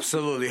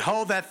 Absolutely.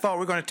 Hold that thought.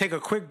 We're going to take a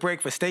quick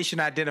break for station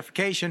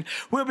identification.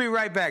 We'll be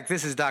right back.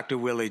 This is Dr.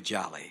 Willie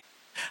Jolly.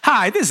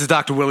 Hi, this is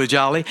Dr. Willie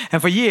Jolly,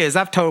 and for years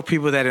I've told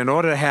people that in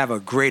order to have a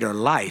greater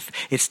life,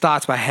 it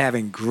starts by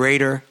having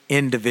greater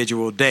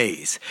individual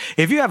days.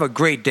 If you have a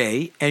great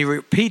day and you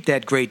repeat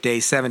that great day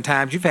 7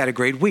 times, you've had a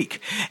great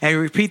week. And you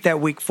repeat that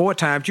week 4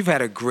 times, you've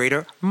had a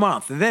greater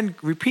month. And then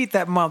repeat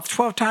that month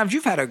 12 times,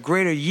 you've had a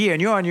greater year,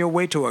 and you're on your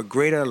way to a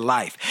greater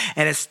life.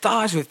 and it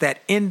starts with that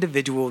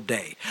individual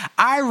day.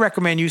 I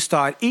recommend you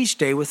start each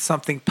day with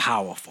something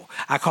powerful.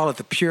 I call it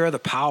the pure, the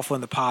powerful,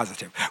 and the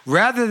positive.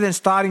 Rather than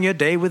starting your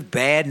day with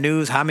bad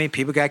news, how many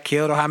people got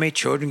killed or how many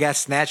children got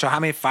snatched or how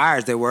many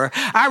fires there were,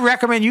 I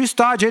recommend you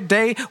start your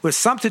day with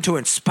something to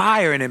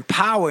inspire and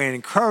empower and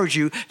encourage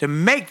you to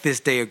make this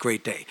day a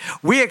great day.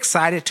 We're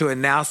excited to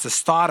announce the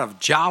start of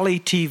Jolly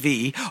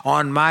TV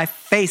on my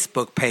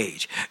Facebook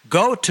page.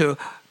 Go to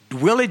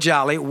Willie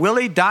Jolly,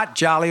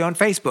 Willie.Jolly on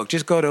Facebook.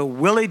 Just go to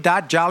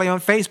Willie.Jolly on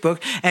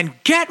Facebook and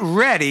get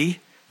ready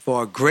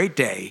for a great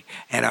day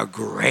and a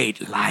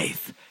great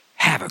life.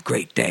 Have a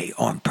great day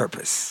on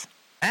purpose.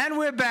 And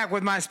we're back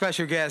with my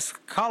special guest,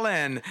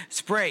 Colin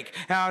Sprake.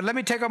 Now, let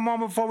me take a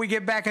moment before we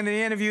get back into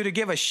the interview to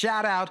give a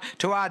shout out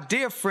to our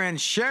dear friend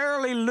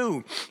Shirley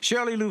Lou.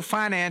 Shirley Lou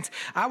Finance.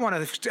 I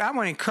want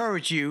to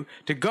encourage you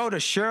to go to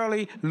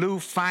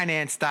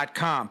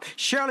ShirleyLouFinance.com.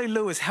 Shirley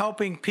Lou is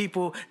helping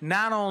people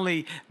not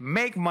only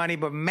make money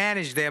but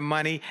manage their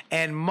money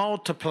and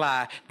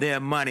multiply their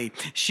money.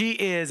 She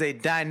is a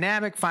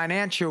dynamic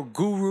financial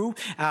guru,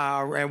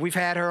 and we've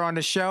had her on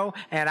the show.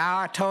 And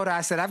I told her,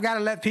 I said, I've got to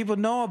let people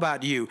know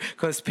about you,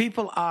 because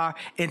people are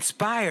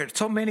inspired.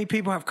 So many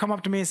people have come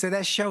up to me and said,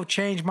 that show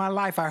changed my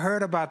life. I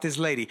heard about this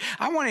lady.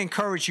 I want to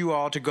encourage you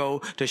all to go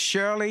to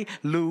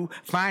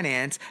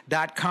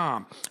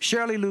ShirleyLouFinance.com.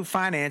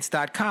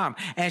 ShirleyLouFinance.com.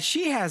 And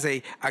she has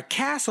a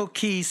Castle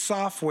Key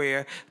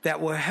software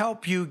that will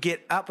help you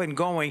get up and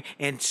going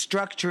in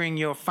structuring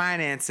your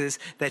finances,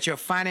 that your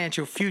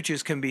financial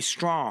futures can be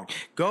strong.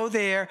 Go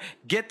there,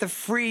 get the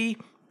free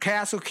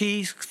Castle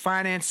Keys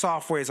finance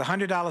software. Is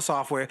 $100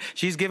 software.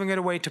 She's giving it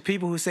away to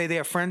people who say they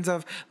are friends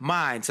of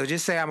mine. So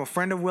just say, I'm a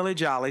friend of Willie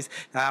Jolly's.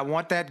 I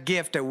want that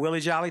gift that Willie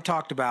Jolly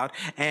talked about,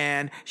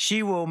 and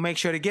she will make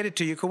sure to get it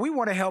to you, because we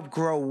want to help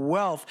grow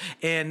wealth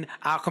in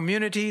our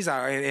communities,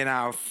 in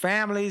our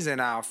families,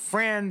 and our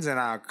friends, and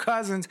our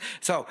cousins.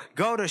 So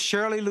go to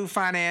Shirley Lou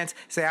Finance,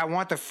 say, I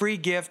want the free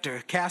gift or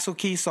Castle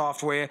Key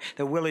software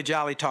that Willie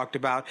Jolly talked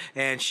about,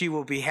 and she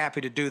will be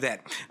happy to do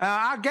that.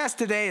 Our guest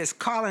today is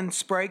Colin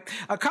Sprake.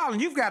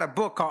 Colin, you've got a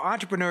book called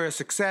Entrepreneurial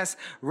Success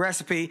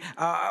Recipe.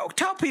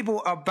 Tell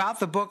people about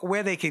the book,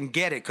 where they can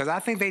get it, because I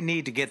think they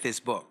need to get this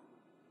book.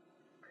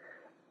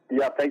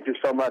 Yeah, thank you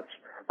so much,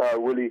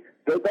 Willie.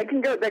 They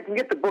can get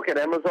the book at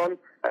Amazon,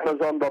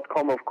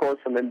 Amazon.com, of course,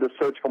 and then just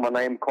search for my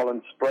name,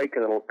 Colin Sprake,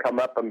 and it'll come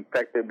up. In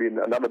fact, there'll be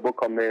another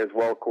book on there as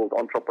well called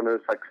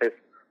Entrepreneur Success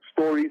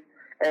Stories.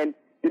 And,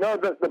 you know,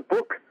 the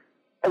book,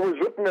 it was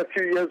written a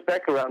few years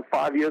back, around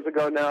 5 years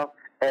ago now,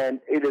 and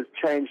it has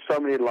changed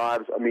so many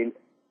lives. I mean,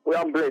 well,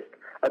 I'm blessed.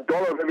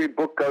 $1 of every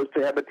book goes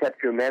to Habitat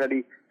for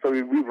Humanity. So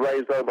we've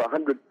raised over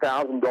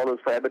 $100,000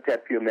 for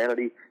Habitat for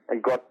Humanity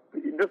and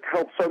just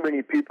helped so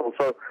many people.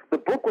 So the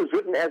book was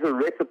written as a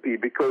recipe,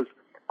 because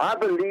I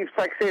believe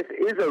success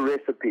is a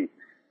recipe.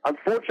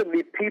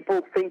 Unfortunately, people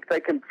think they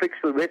can fix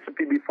the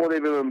recipe before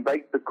they've even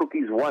baked the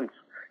cookies once.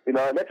 You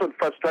know, and that's what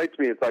frustrates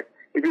me. It's like,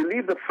 if you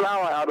leave the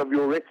flour out of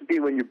your recipe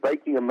when you're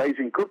baking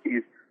amazing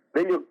cookies,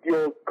 then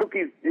your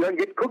cookies, you don't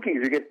get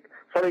cookies. You get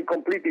something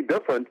completely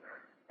different.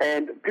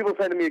 And people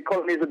say to me,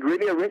 Colin, is it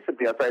really a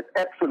recipe? I say, it's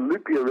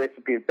absolutely a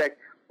recipe. In fact,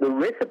 the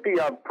recipe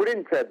I've put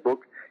into that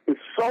book is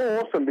so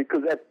awesome,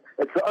 because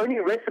it's the only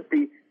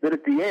recipe that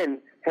at the end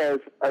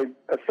has a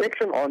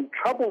section on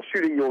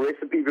troubleshooting your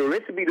recipe. If your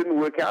recipe didn't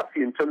work out for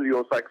you in terms of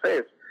your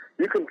success,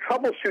 you can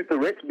troubleshoot the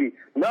recipe.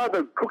 No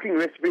other cooking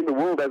recipe in the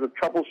world has a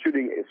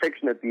troubleshooting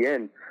section at the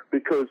end,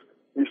 because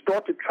you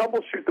start to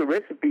troubleshoot the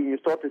recipe and you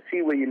start to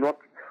see where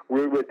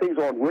things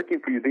aren't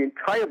working for you. The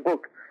entire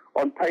book,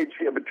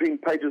 between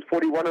pages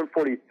 41 and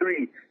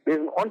 43, there's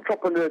an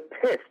entrepreneur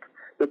test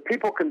that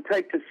people can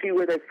take to see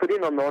where they fit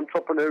in on the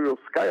entrepreneurial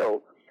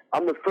scale.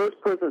 I'm the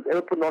first person that's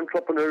ever put an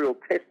entrepreneurial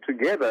test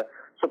together,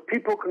 so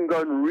people can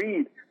go and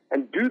read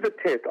and do the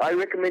test. I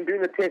recommend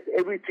doing the test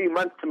every 3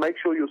 months to make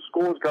sure your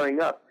score's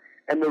going up.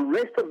 And the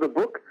rest of the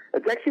book,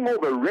 it's actually more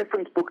of a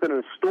reference book than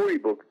a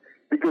storybook,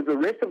 because the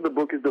rest of the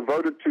book is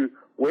devoted to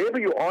wherever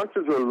your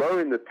answers are low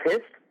in the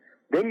test,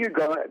 then you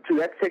go to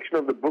that section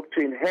of the book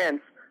to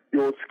enhance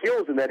your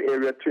skills in that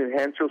area, to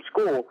enhance your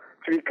score,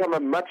 to become a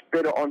much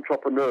better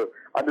entrepreneur.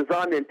 I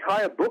designed the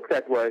entire book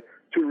that way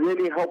to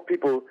really help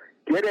people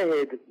get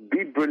ahead,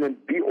 be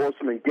brilliant, be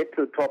awesome, and get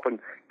to the top and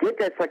get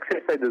that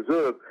success they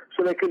deserve,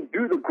 so they can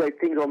do the great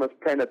things on this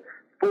planet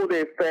for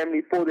their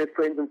family, for their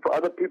friends, and for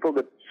other people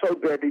that so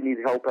badly need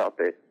help out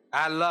there.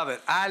 I love it.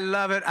 I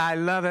love it. I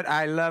love it.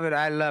 I love it.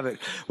 I love it.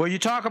 Well, you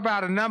talk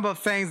about a number of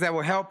things that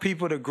will help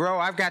people to grow.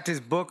 I've got this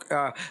book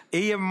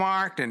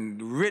earmarked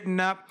and written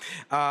up.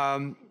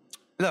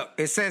 Look,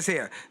 it says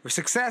here,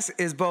 success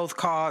is both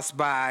caused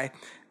by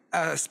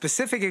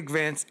specific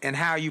events and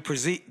how you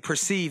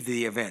perceive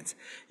the events.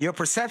 Your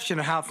perception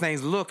of how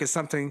things look is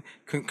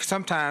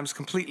sometimes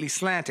completely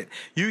slanted.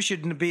 You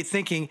should be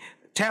thinking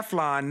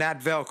Teflon,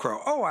 not Velcro.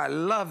 Oh, I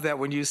love that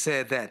when you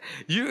said that.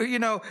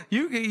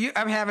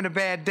 I'm having a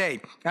bad day.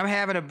 I'm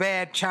having a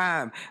bad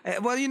time.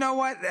 Well, you know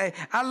what?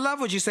 I love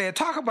what you said.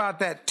 Talk about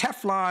that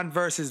Teflon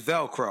versus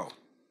Velcro.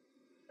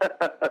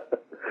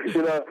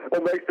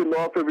 it makes me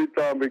laugh every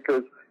time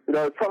because,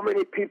 so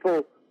many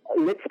people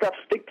let stuff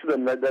stick to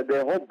them.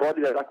 Their whole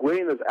body, they're like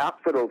wearing this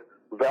outfit of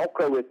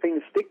Velcro where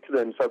things stick to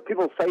them. So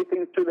people say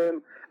things to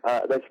them,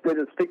 they let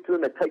it stick to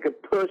them, they take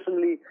it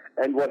personally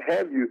and what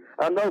have you.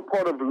 I know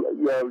part of,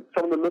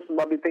 some of the listeners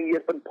might be thinking,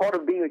 yes, but part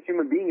of being a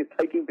human being is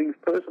taking things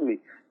personally.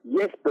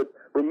 Yes, but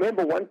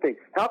remember one thing.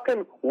 How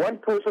can one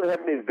person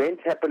have an event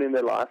happen in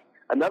their life,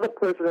 another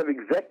person have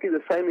exactly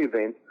the same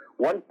event,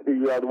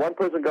 the one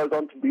person goes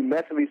on to be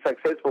massively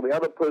successful, the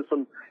other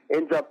person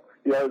ends up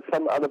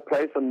some other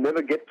place and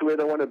never gets to where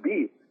they want to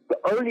be. The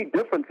only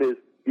difference is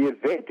the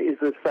event is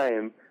the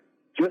same,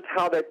 just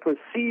how they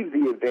perceive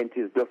the event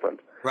is different.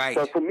 Right.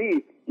 So for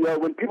me,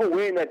 when people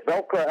wearing that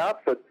Velcro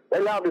outfit, they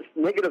allow this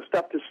negative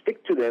stuff to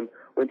stick to them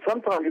when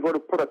sometimes you've got to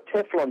put a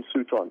Teflon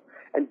suit on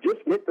and just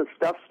let the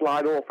stuff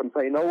slide off and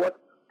say, you know what?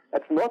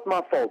 That's not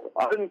my fault.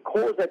 I didn't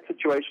cause that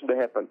situation to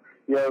happen.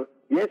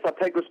 Yes, I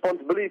take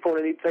responsibility for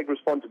what I need to take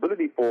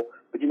responsibility for,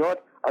 but you know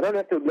what? I don't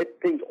have to let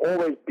things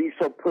always be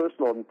so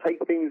personal and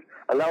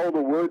allow all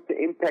the words to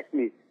impact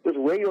me. Just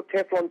wear your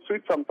Teflon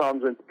suit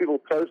sometimes when people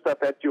throw stuff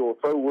at you or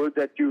throw words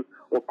at you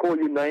or call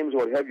you names or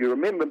what have you.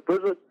 Remember, in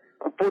business,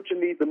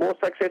 unfortunately, the more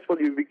successful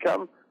you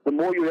become, the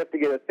more you have to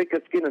get a thicker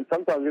skin and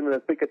sometimes even a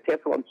thicker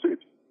Teflon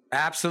suit.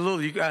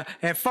 Absolutely.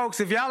 And folks,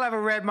 if y'all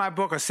ever read my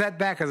book, A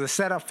Setback as a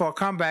Setup for a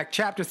Comeback,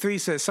 Chapter 3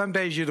 says some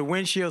days you're the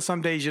windshield, some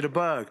days you're the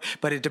bug.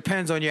 But it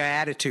depends on your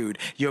attitude,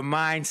 your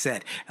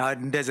mindset.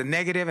 There's a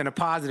negative and a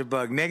positive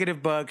bug.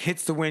 Negative bug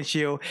hits the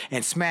windshield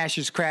and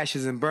smashes,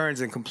 crashes, and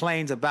burns and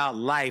complains about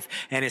life.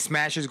 And it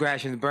smashes,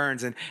 crashes, and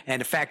burns and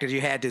the fact that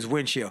you had this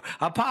windshield.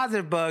 A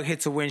positive bug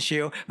hits a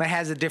windshield but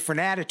has a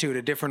different attitude,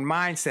 a different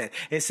mindset.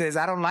 It says,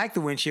 I don't like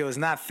the windshield. It's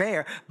not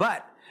fair,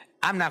 but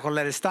I'm not going to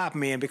let it stop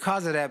me. And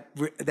because of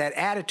that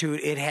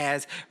attitude, it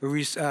has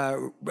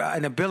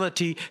an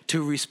ability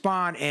to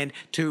respond and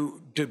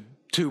to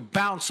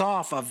bounce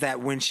off of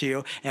that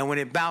windshield. And when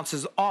it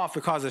bounces off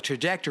because of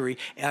trajectory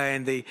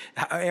and the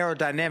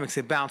aerodynamics,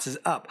 it bounces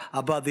up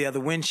above the other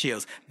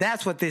windshields.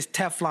 That's what this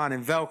Teflon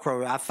and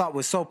Velcro I thought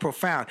was so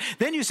profound.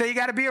 Then you say you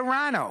got to be a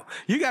rhino.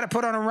 You got to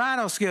put on a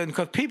rhino skin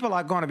because people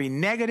are going to be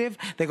negative.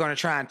 They're going to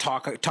try and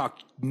talk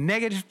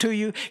negative to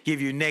you,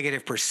 give you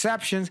negative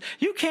perceptions.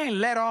 You can't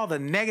let all the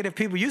negative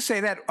people, you say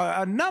that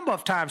a number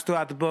of times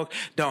throughout the book,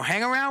 don't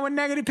hang around with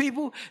negative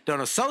people,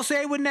 don't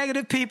associate with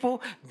negative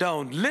people,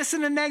 don't listen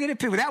to negative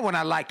people. That one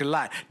I liked a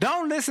lot.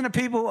 Don't listen to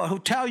people who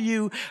tell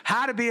you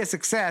how to be a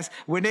success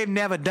when they've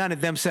never done it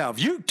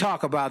themselves. You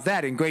talk about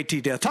that in great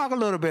detail. Talk a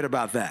little bit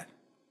about that.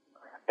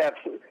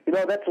 Absolutely.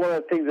 That's one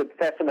of the things that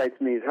fascinates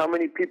me is how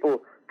many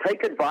people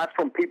take advice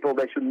from people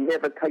they should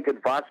never take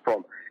advice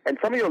from. And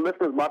some of your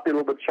listeners might be a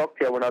little bit shocked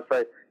here when I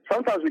say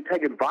sometimes we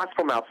take advice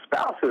from our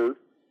spouses,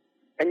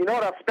 and you know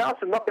what? Our spouse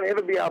is not going to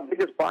ever be our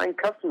biggest buying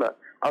customer.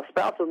 Our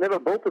spouse has never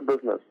built a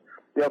business.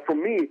 For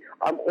me,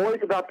 I'm always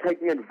about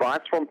taking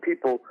advice from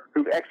people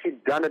who've actually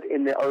done it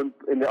in their own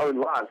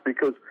lives.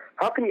 Because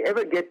how can you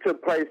ever get to a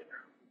place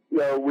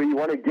where you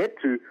want to get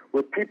to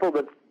with people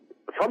that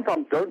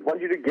sometimes don't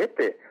want you to get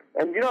there?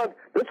 And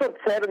this what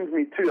saddens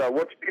me too. I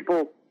watch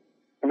people.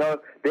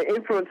 Their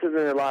influences in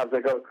their lives. They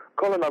go,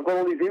 Colin, I've got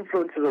all these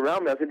influences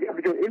around me. I said, yeah,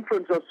 but your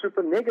influences are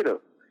super negative.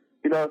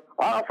 I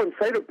often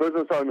say to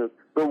business owners,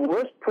 the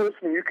worst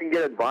person you can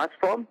get advice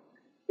from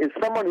is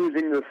someone who's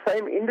in the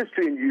same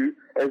industry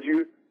as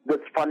you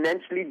that's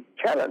financially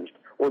challenged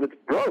or that's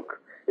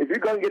broke. If you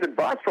go and get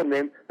advice from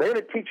them, they're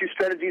going to teach you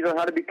strategies on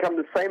how to become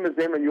the same as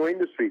them in your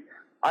industry.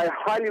 I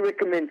highly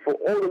recommend for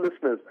all the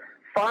listeners,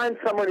 find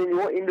someone in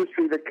your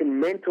industry that can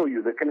mentor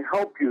you, that can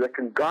help you, that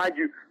can guide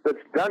you, that's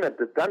got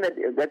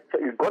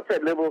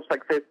that level of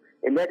success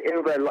in that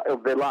area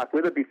of their life,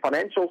 whether it be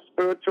financial,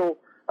 spiritual,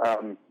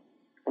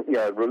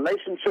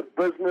 relationship,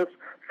 business,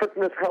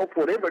 fitness, health,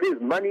 whatever it is,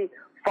 money.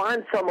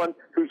 Find someone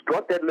who's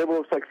got that level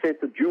of success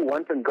that you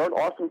want and go and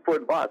ask them for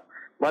advice.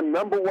 My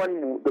number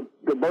one,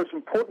 the most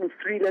important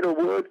three-letter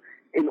word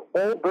in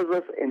all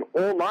business, in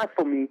all life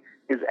for me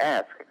is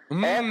ask.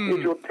 Ask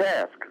is your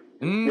task.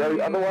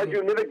 Otherwise,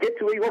 you'll never get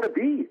to where you want to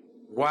be.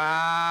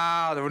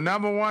 Wow. The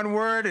number one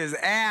word is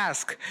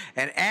ask,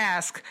 and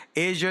ask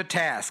is your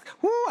task.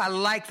 Woo, I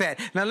like that.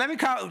 Now, let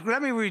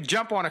me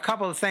jump on a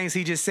couple of things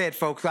he just said,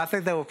 folks. I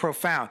think they were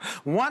profound.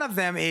 One of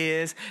them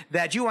is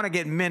that you want to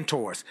get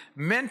mentors.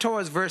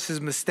 Mentors versus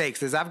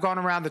mistakes. As I've gone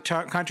around the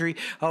country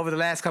over the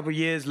last couple of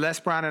years, Les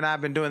Brown and I have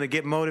been doing the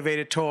Get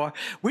Motivated tour.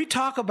 We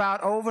talk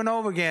about over and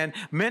over again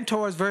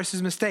mentors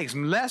versus mistakes.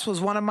 Les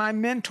was one of my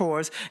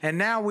mentors, and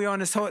now we're on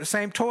the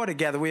same tour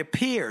together. We're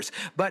peers.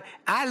 But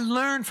I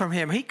learned from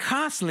him. He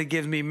constantly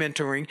gives me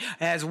mentoring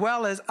as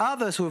well as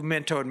others who have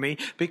mentored me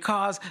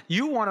because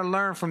you want to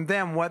learn from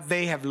them what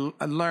they have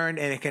learned,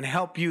 and it can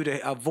help you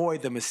to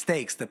avoid the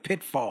mistakes, the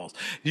pitfalls.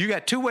 You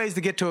got two ways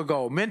to get to a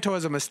goal,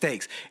 mentors or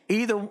mistakes.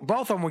 Both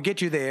of them will get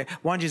you there.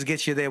 One just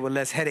gets you there with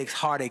less headaches,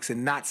 heartaches,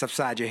 and knots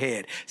upside your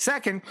head.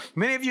 Second,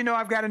 many of you know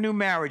I've got a new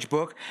marriage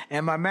book,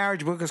 and my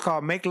marriage book is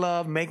called Make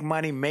Love, Make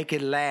Money, Make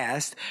It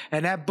Last.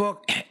 And that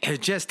book has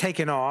just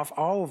taken off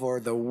all over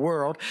the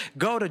world.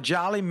 Go to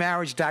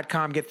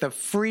jollymarriage.com, get the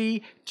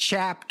free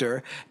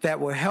chapter that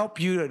will help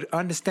you to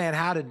understand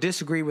how to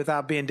disagree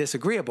without being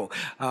disagreeable.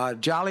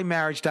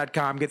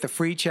 Jollymarriage.com, get the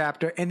free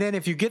chapter. And then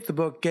if you get the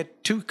book,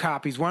 get 2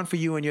 copies, one for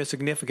you and your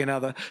significant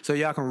other, so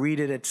y'all can read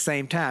it at the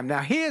same time. Now,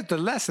 here's the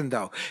lesson,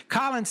 though.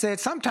 Colin said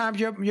sometimes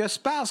your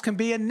spouse can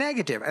be a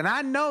negative. And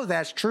I know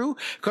that's true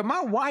because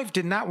my wife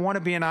did not want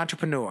to be an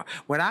entrepreneur.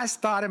 When I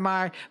started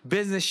my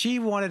business, she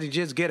wanted to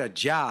just get a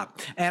job.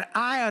 And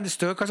I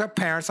understood because her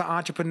parents are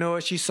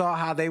entrepreneurs. She saw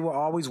how they were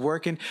always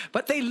working,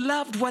 but they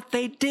loved what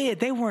they did.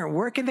 They weren't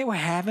working. They were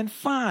having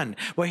fun.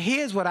 Well,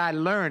 here's what I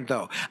learned,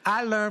 though.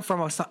 I learned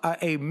from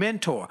a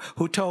mentor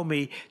who told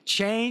me,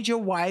 change your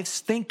wife's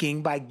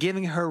thinking by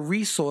giving her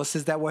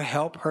resources that will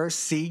help her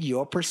see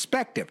your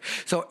perspective.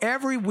 So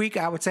every week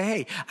I would say,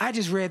 hey, I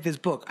just read this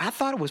book. I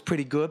thought it was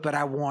pretty good, but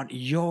I want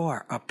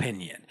your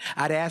opinion.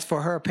 I'd ask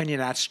for her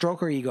opinion. I'd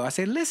stroke her ego. I'd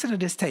say, listen to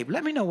this tape.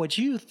 Let me know what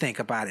you think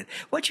about it.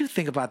 What you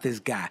think about this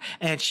guy.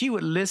 And she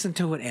would listen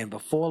to it, and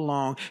before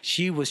long,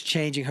 she was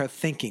changing her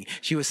thinking.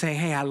 She was saying,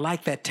 hey, I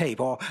like that tape,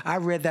 or I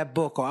read that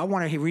book, or I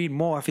want to read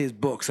more of his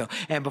books.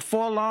 And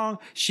before long,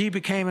 she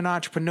became an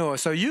entrepreneur.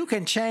 So you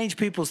can change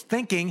people's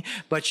thinking,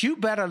 but you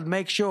better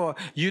make sure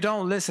you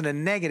don't listen to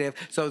negative.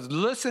 So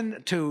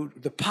listen to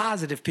the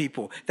positive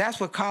people. That's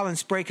what Colin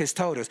Sprake has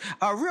told us.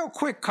 Real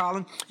quick,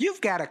 Colin,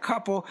 you've got a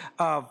couple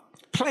of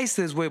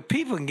places where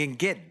people can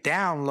get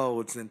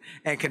downloads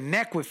and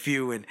connect with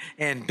you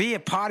and be a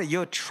part of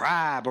your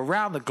tribe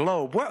around the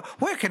globe.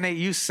 Where can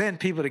you send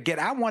people to get?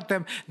 I want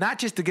them not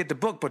just to get the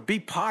book, but be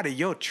part of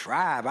your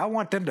tribe. I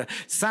want them to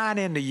sign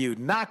into you,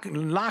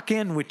 lock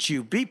in with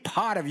you, be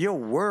part of your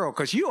world,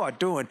 because you are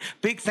doing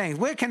big things.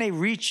 Where can they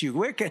reach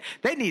you?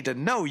 They need to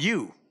know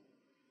you?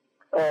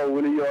 Oh,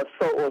 Willie, you are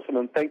so awesome,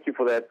 and thank you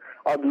for that.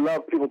 I'd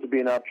love people to be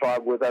in our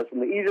tribe with us,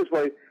 and the easiest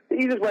way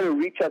to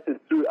reach us is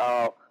through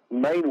our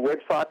main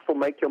website for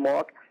Make Your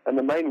Mark, and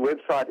the main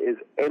website is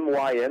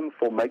MYM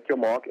for Make Your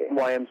Mark,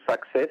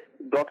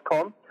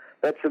 mymsuccess.com.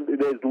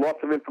 There's lots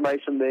of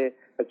information there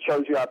that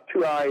shows you our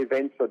 2-hour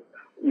events that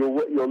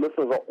your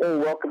listeners are all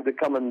welcome to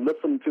come and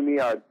listen to me.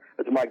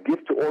 It's my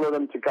gift to all of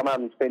them to come out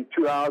and spend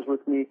 2 hours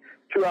with me.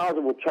 2 hours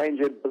that will change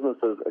their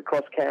businesses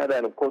across Canada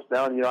and, of course,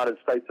 now in the United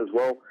States as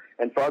well.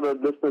 And for other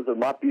listeners that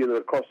might be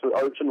across the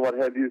ocean, what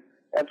have you,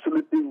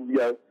 absolutely,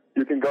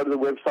 you can go to the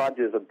website.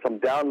 There's some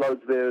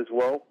downloads there as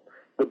well.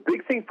 The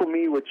big thing for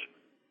me, which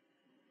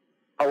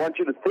I want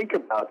you to think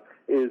about,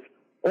 is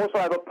also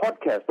I have a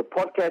podcast. The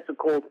podcast is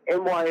called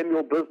MYM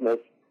Your Business,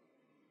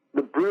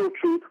 The Brutal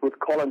Truth with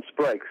Colin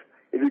Sprake.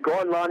 If you go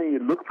online and you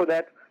look for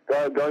that,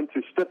 go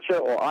into Stitcher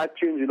or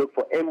iTunes, you look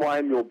for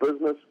MYM Your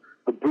Business,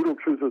 The Brutal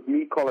Truth with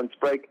me, Colin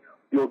Sprake.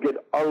 You'll get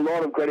a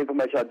lot of great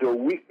information. I do a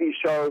weekly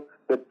show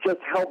that just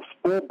helps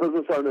small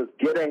business owners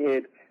get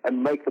ahead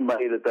and make the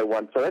money that they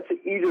want. So that's the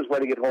easiest way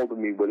to get hold of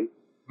me, Willie.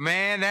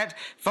 Man,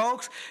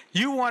 folks,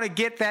 you want to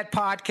get that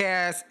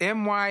podcast,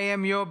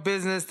 MYM Your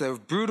Business, The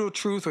Brutal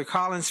Truth with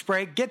Colin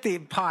Sprake. Get the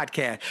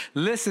podcast.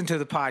 Listen to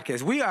the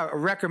podcast. We are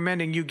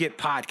recommending you get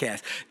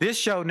podcasts. This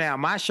show now,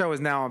 my show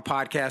is now on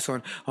podcasts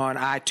on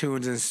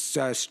iTunes and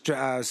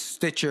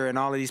Stitcher and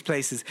all of these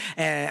places,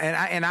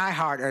 and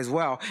iHeart as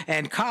well.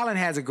 And Colin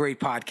has a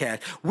great podcast.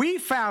 We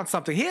found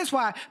something. Here's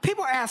why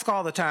people ask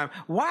all the time,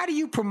 why do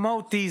you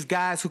promote these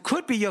guys who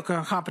could be your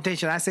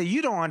competition? I say,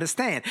 you don't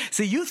understand.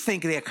 See, you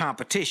think they're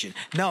competition.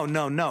 No.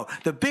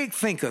 The big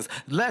thinkers,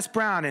 Les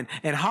Brown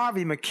and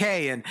Harvey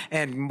McKay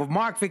and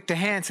Mark Victor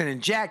Hansen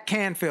and Jack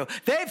Canfield,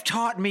 they've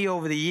taught me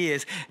over the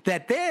years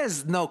that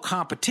there's no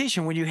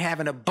competition when you have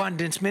an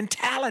abundance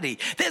mentality.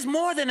 There's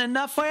more than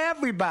enough for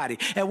everybody.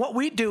 And what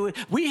we do is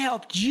we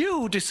help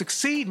you to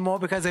succeed more,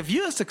 because if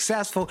you're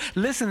successful,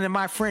 listening to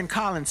my friend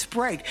Colin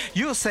Sprake,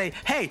 you'll say,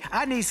 hey,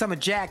 I need some of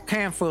Jack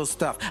Canfield's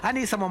stuff. I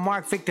need some of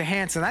Mark Victor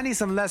Hansen. I need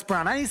some Les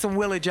Brown. I need some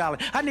Willie Jolly.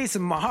 I need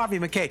some Harvey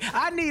McKay.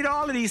 I need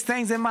all of these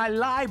things in my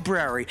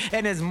library,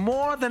 and there's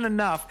more than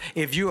enough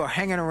if you are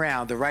hanging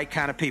around the right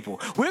kind of people.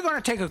 We're going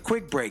to take a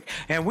quick break,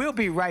 and we'll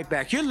be right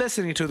back. You're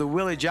listening to The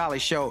Willie Jolly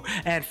Show,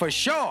 and for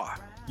sure,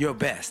 your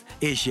best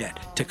is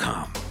yet to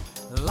come.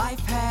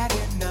 Life had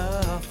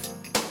enough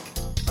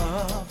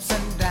ups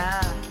and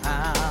downs,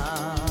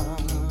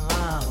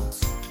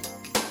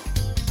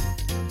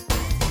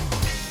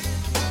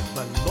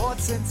 but Lord,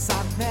 since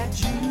I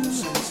met you,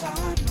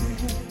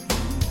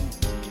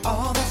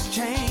 all that's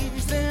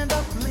changed in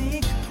the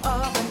blink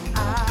of an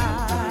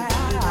eye.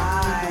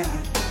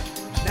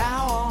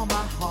 Now all my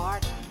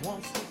heart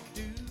wants to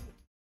do.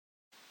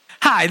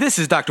 Hi, this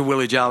is Dr.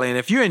 Willie Jolly, and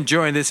if you're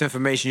enjoying this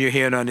information you're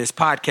hearing on this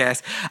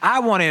podcast,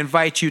 I want to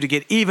invite you to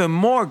get even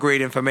more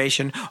great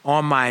information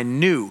on my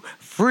new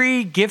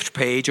free gift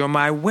page on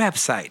my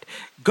website.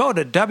 Go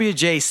to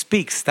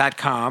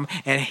wjspeaks.com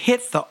and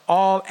hit the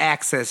All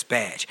Access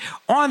badge.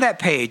 On that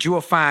page, you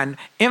will find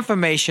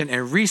information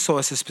and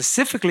resources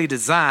specifically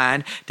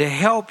designed to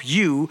help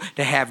you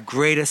to have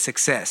greater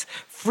success.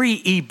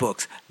 Free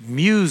ebooks,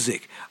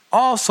 music,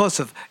 all sorts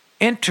of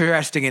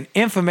interesting and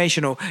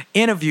informational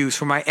interviews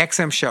for my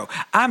XM show.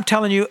 I'm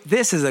telling you,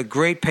 this is a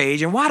great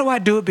page. And why do I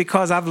do it?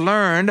 Because I've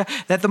learned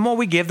that the more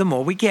we give, the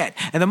more we get.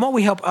 And the more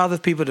we help other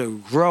people to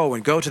grow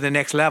and go to the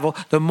next level,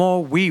 the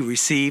more we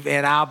receive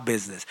in our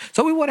business.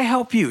 So we want to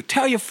help you.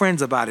 Tell your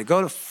friends about it.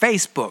 Go to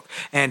Facebook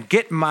and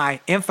get my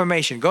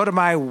information. Go to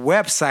my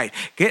website,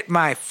 get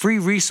my free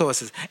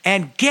resources,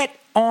 and get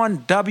on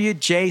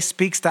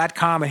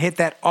WJSpeaks.com and hit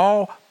that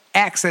all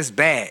access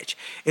badge.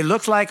 It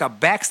looks like a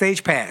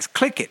backstage pass.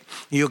 Click it.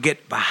 You'll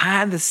get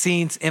behind the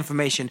scenes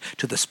information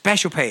to the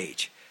special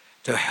page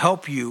to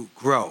help you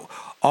grow.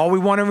 All we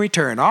want in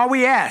return, all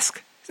we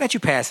ask is that you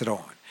pass it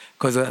on,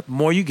 because the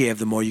more you give,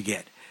 the more you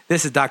get.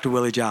 This is Dr.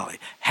 Willie Jolly.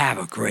 Have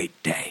a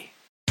great day.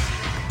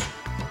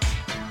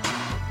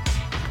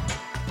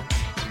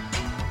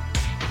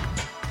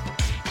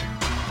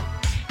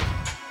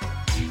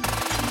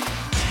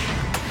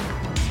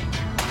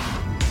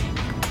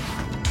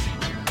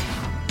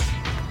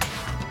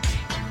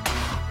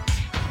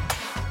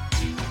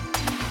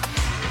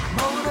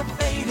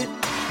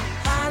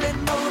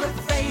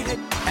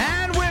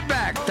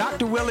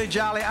 Willie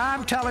Jolly.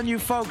 I'm telling you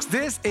folks,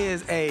 this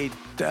is a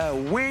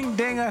wing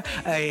dinger,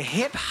 a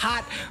hip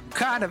hot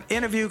kind of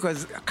interview,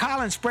 because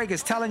Colin Sprague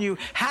is telling you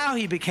how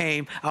he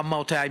became a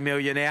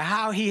multimillionaire,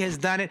 how he has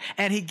done it,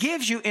 and he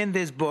gives you in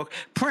this book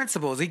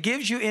principles. He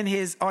gives you on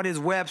his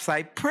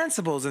website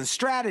principles and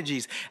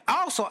strategies.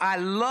 Also, I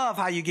love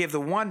how you give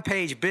the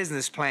one-page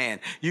business plan.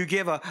 You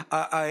give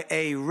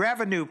a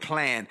revenue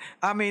plan.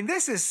 I mean,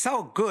 this is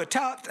so good.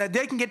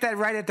 They can get that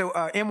right at the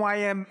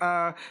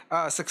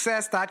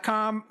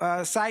mymsuccess.com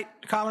site,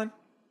 Colin?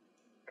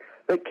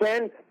 They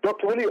can,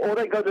 Dr. Willie, or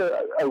they go to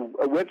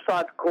a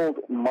website called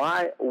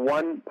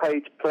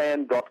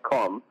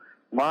myonepageplan.com.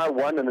 My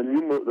one and the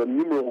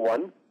numeral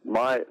one,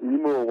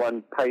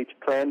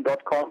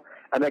 mynumeral1pageplan.com,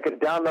 and they can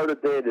download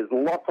it there. There's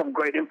lots of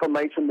great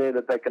information there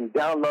that they can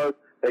download.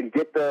 They can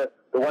get the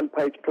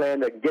one-page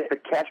plan. They can get the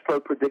cash flow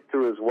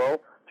predictor as well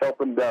to help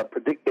them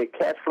predict their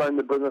cash flow in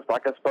the business,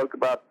 like I spoke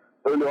about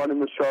earlier on in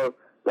the show.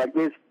 Like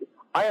this,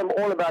 I am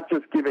all about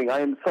just giving. I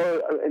am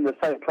so in the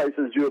same place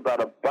as you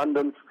about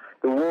abundance.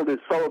 The world is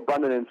so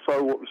abundant in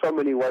so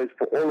many ways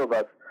for all of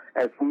us.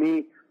 And for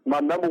me, my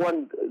number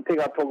one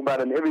thing I talk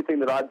about in everything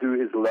that I do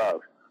is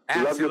love.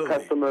 Absolutely. Love your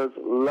customers,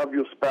 love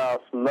your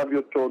spouse, love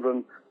your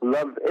children,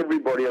 love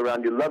everybody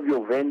around you, love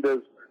your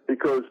vendors,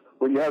 because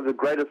when you have the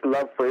greatest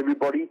love for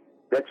everybody,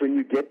 that's when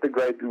you get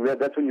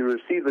that's when you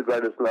receive the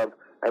greatest love.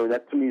 And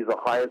that, to me, is the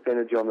highest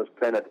energy on this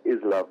planet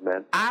is love,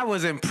 man. I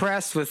was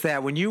impressed with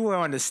that when you were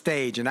on the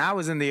stage and I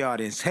was in the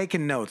audience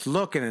taking notes,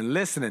 looking and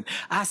listening.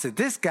 I said,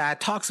 this guy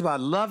talks about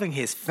loving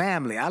his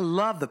family. I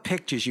love the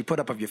pictures you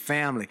put up of your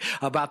family,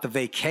 about the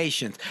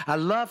vacations. I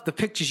love the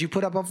pictures you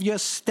put up of your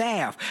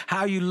staff,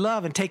 how you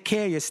love and take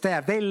care of your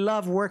staff. They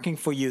love working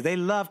for you. They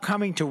love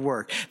coming to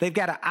work. They've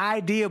got an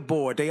idea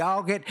board. They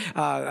all get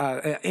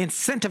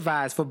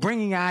incentivized for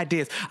bringing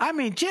ideas. I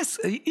mean,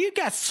 you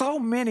got so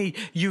many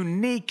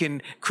unique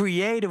and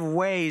creative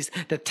ways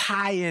to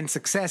tie in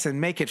success and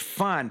make it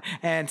fun.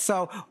 And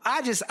so I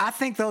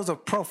think those are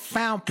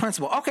profound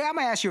principles. Okay, I'm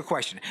going to ask you a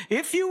question.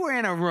 If you were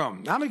in a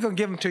room, I'm going to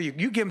give them to you.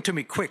 You give them to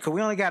me quick, because we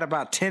only got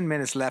about 10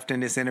 minutes left in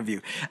this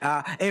interview.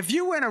 If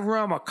you were in a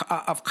room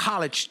of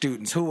college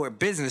students who were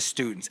business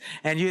students,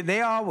 and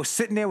they all were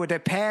sitting there with their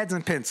pads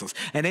and pencils,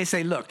 and they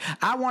say, look,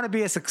 I want to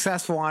be a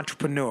successful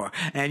entrepreneur.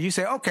 And you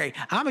say, okay,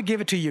 I'm going to give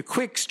it to you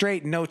quick,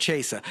 straight, no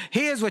chaser.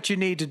 Here's what you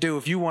need to do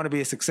if you want to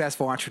be a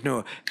successful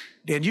entrepreneur.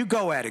 Then you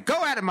go at it.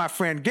 Go at it, my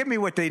friend. Give me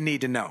what they need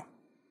to know.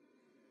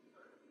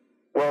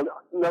 Well,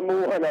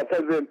 number one, I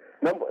tell them,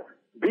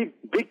 be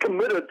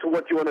committed to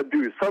what you want to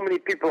do. So many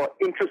people are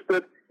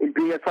interested in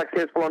being a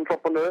successful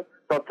entrepreneur.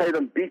 So I'll tell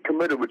them, be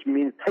committed, which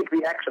means take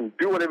the action.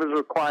 Do whatever is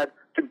required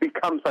to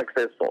become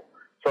successful.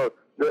 So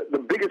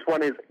the biggest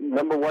one is,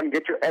 number one,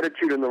 get your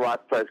attitude in the right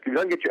place. If you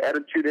don't get your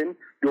attitude in,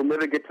 you'll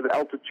never get to the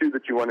altitude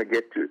that you want to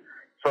get to.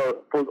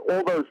 So for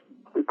all those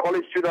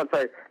college students,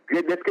 I say,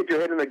 let's get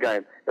your head in the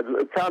game.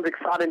 It sounds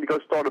exciting to go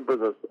start a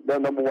business.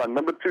 That's number one.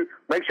 Number two,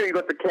 make sure you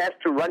got the cash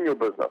to run your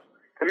business.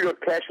 Have you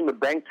got cash in the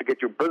bank to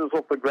get your business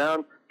off the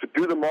ground, to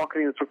do the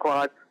marketing that's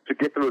required, to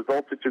get the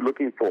results that you're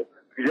looking for?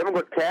 If you haven't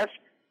got cash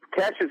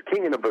is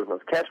king in a business.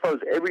 Cash flow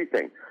is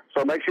everything.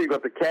 So make sure you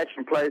got the cash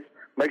in place.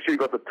 Make sure you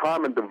got the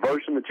time and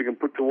devotion that you can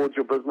put towards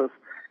your business.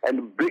 And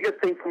the biggest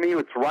thing for me,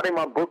 it's writing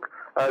my book,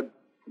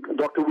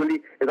 Dr.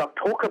 Willie, is I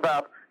talk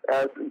about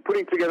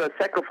putting together a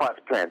sacrifice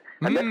plan.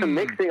 And that's the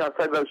next thing I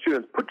say to those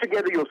students. Put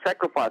together your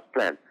sacrifice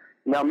plan.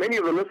 Now, many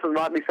of the listeners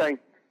might be saying,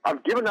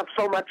 I've given up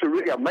so much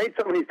already. I've made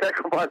so many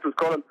sacrifices,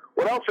 Colin.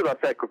 What else should I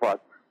sacrifice?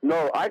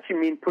 No, I actually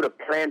mean put a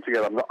plan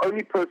together. I'm the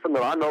only person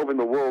that I know of in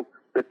the world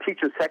that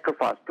teaches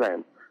sacrifice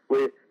plans.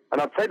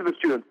 And I'd say to the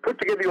students, put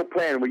together your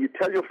plan where you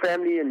tell your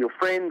family and your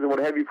friends and what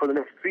have you for the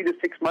next 3 to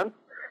 6 months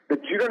that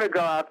you're going to go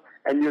out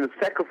and you're going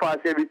to sacrifice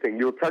everything.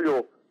 You'll tell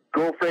your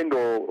girlfriend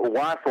or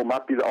wife, or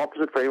might be the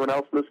opposite for anyone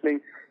else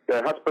listening,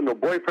 their husband or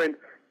boyfriend,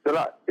 that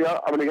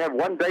I'm going to have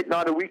one date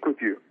night a week with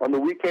you. On the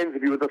weekends,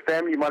 if you're with a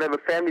family, you might have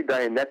a family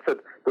day, and that's it.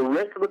 The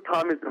rest of the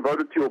time is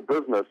devoted to your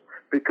business,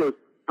 because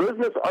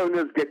business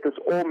owners get this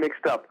all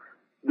mixed up.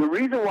 The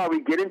reason why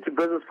we get into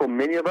business, for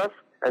many of us,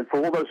 and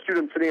for all those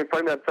students sitting in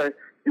front of me, I'd say,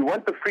 you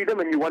want the freedom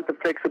and you want the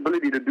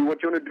flexibility to do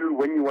what you want to do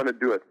when you want to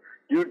do it.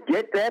 You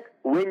get that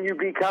when you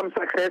become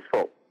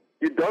successful.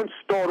 You don't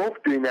start off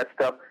doing that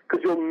stuff,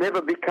 because you'll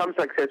never become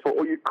successful,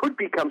 or you could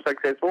become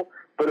successful,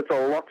 but it's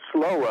a lot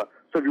slower.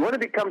 So if you want to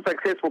become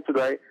successful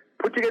today,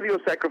 put together your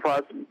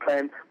sacrifice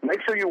plan, make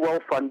sure you're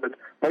well-funded,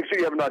 make sure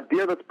you have an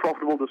idea that's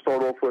profitable to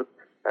start off with,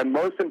 and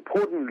most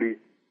importantly,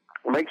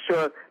 make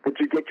sure that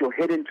you get your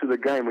head into the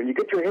game. When you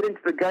get your head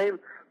into the game,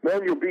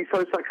 man, you'll be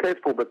so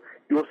successful. But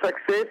your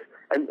success,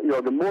 and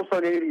the more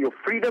so than anything, your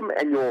freedom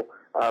and your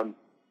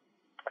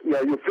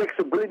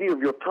flexibility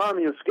of your time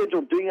and your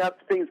schedule, doing out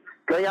things,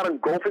 going out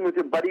and golfing with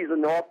your buddies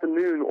in the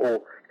afternoon,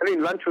 or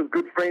having lunch with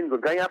good friends, or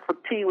going out for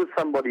tea with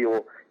somebody,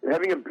 or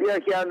having a beer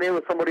here and there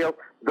with somebody else.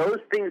 Those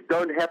things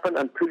don't happen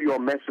until you are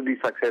massively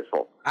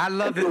successful. I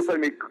love this.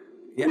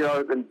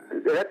 Yeah. And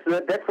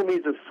that for me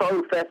is just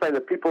so fascinating,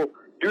 that people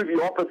do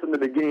the opposite in the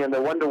beginning, and they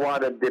wonder why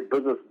their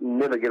business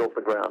never get off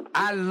the ground.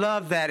 I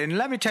love that. And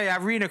let me tell you, I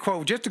read a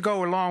quote just to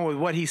go along with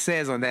what he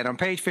says on that. On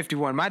page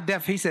 51,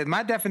 he says,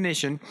 my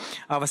definition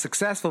of a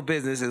successful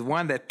business is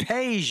one that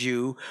pays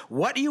you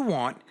what you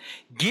want,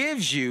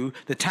 gives you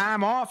the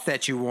time off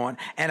that you want,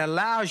 and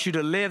allows you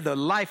to live the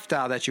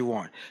lifestyle that you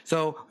want.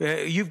 So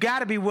you've got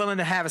to be willing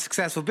to have a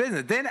successful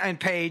business. Then on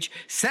page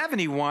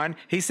 71,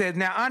 he says,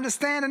 now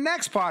understand the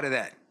next part of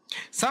that.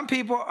 Some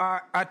people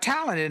are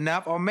talented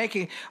enough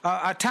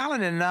are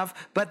talented enough,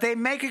 but they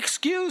make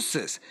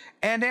excuses,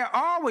 and they're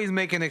always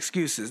making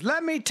excuses.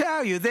 Let me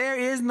tell you, there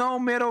is no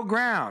middle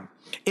ground.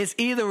 It's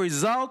either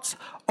results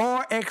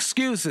or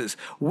excuses.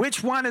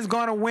 Which one is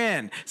going to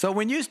win? So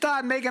when you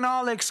start making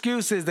all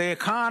excuses, the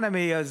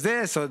economy is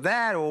this or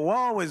that, or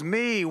woe is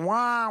me,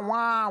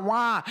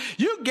 wah,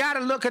 you got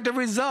to look at the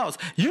results.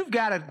 You've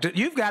got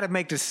to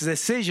make this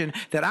decision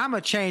that I'm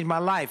going to change my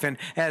life. And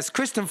as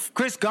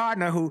Chris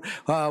Gardner, who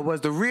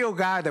was the real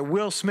guy that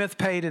Will Smith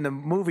played in the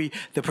movie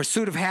The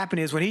Pursuit of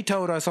Happiness, when he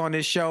told us on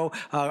this show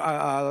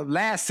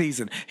last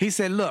season, he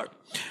said, look,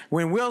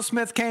 when Will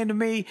Smith came to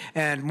me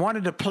and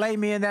wanted to play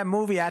me in that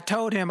movie, I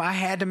told him I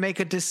had to make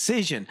a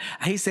decision.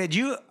 He said,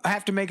 you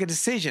have to make a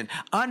decision,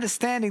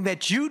 understanding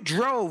that you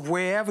drove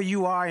wherever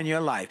you are in your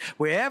life.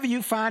 Wherever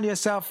you find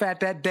yourself at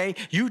that day,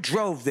 you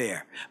drove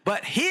there.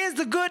 But here's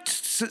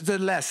the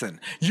lesson.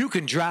 You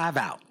can drive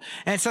out.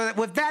 And so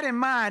with that in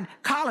mind,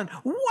 Colin,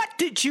 what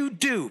did you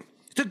do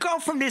to go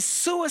from this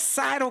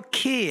suicidal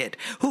kid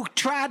who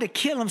tried to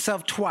kill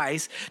himself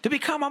twice to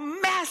become a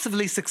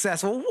massively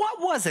successful? What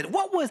was it?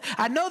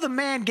 I know the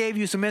man gave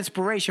you some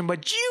inspiration,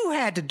 but you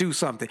had to do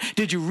something.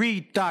 Did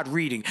you start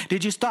reading?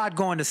 Did you start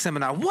going to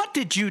seminar? What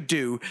did you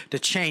do to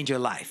change your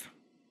life?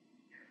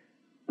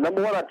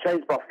 Number one, I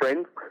changed my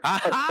friends.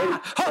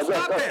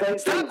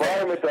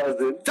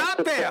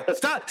 Stop there.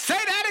 Say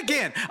that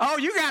again. Oh,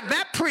 you got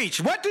that preach.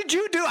 What did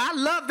you do? I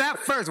love that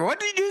first one. What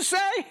did you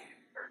say?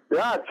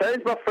 Yeah, I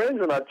changed my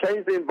friends, and I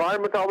changed the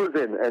environment I was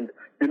in. And,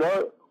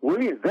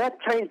 Willie, that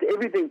changed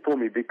everything for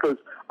me, because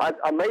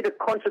I made a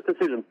conscious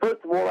decision. First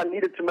of all, I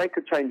needed to make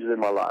a changes in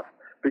my life,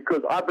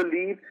 because I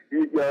believe,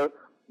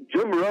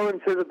 Jim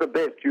Rohn says it the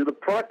best. You're the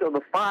product of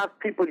the 5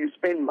 people you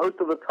spend most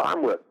of the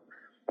time with.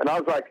 And I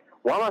was like,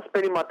 why am I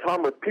spending my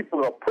time with people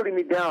who are putting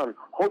me down,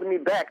 holding me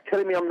back,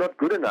 telling me I'm not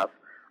good enough?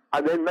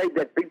 I then made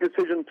that big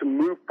decision to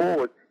move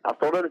forward. I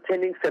started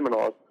attending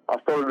seminars. I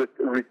started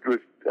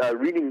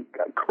reading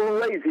a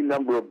crazy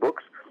number of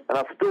books, and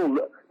I've still,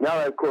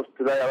 now of course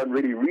today I don't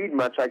really read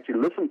much, I actually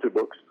listen to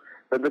books.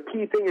 But the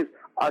key thing is,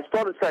 I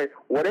started saying,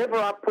 whatever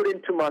I put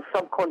into my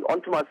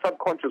onto my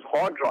subconscious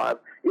hard drive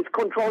is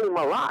controlling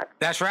my life.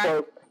 That's right.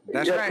 So,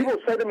 right. People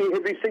say to me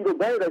every single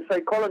day, they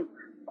say, Colin,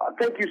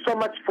 thank you so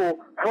much for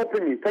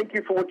helping me. Thank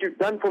you for what you've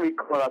done for me,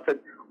 Colin. I said,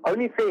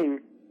 only thing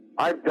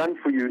I've done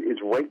for you is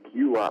wake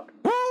you up.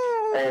 Woo!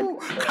 And,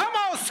 come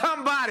on,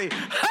 somebody.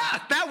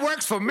 Ha! That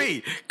works for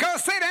me. Go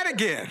say that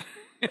again.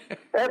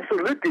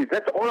 Absolutely.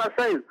 That's all I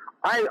say.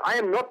 I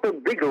am not the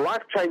big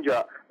life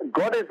changer.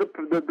 God is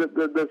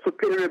the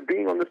superior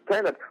being on this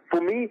planet.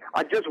 For me,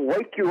 I just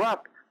wake you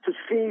up to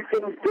see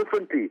things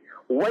differently.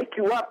 Wake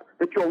you up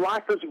that your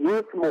life is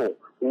worth more.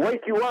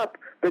 Wake you up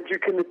that you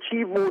can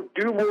achieve more,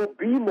 do more,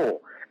 be more.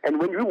 And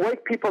when you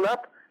wake people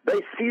up,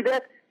 they see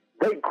that,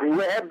 they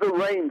grab the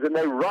reins and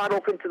they ride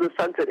off into the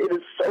sunset. It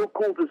is so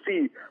cool to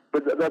see.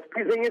 But the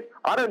thing is,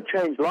 I don't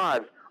change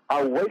lives.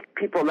 I wake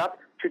people up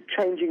to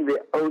changing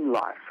their own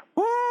life.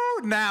 Woo!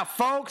 Now,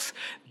 folks,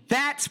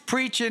 That's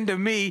preaching to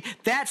me.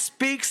 That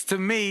speaks to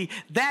me.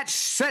 That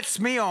sets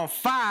me on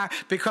fire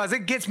because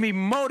it gets me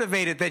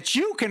motivated that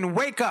you can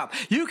wake up,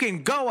 you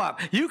can go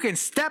up, you can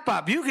step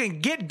up, you can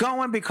get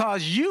going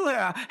because you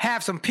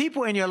have some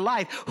people in your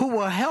life who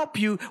will help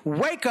you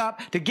wake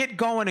up to get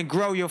going and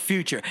grow your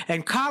future.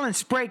 And Colin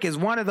Sprake is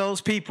one of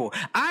those people.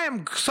 I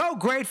am so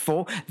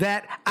grateful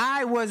that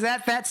I was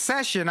at that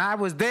session. I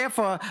was there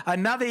for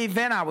another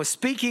event I was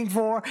speaking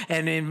for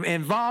and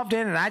involved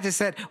in, and I just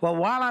said, well,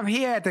 while I'm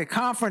here at the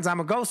conference, I'm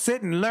going to go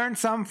sit and learn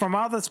something from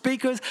other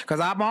speakers because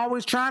I'm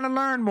always trying to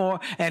learn more,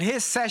 and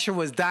his session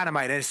was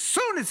dynamite. As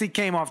soon as he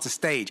came off the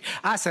stage,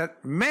 I said,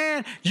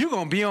 man, you're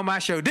going to be on my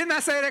show. Didn't I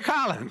say that,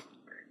 Colin?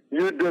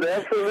 You did,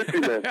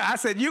 absolutely, man. I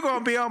said, you're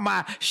going to be on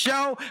my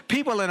show.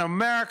 People in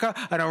America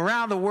and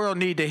around the world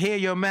need to hear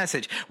your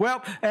message.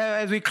 Well,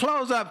 as we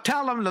close up,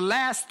 tell them the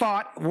last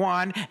thought,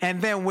 one, and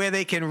then where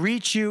they can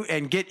reach you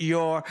and get in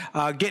your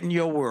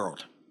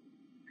world.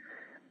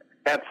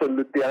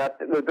 Absolutely.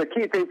 The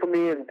key thing for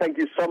me, and thank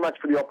you so much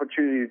for the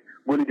opportunity,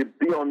 Willie, to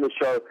be on the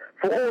show.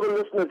 For all the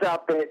listeners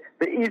out there,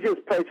 the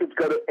easiest place is to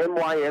go to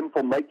MYM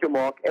for Make Your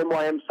Mark,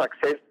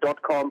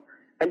 mymsuccess.com.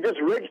 And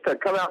just register.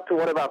 Come out to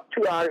one of our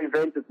 2-hour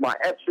events. It's my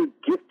absolute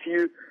gift to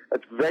you.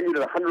 It's valued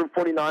at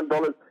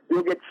 $149.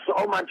 You'll get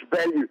so much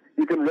value.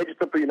 You can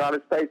register for the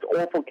United States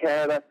or for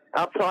Canada.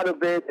 Outside of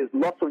there, there's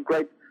lots of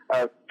great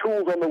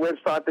tools on the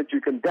website that you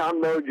can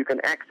download, you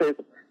can access.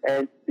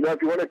 And,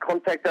 if you want to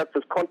contact us,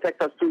 just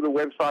contact us through the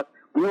website.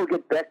 We'll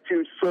get back to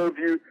you, serve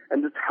you,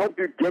 and just help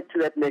you get to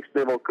that next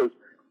level because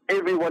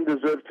everyone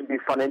deserves to be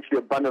financially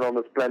abundant on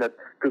this planet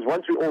because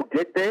once we all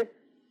get there,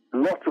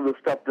 lots of the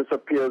stuff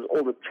disappears,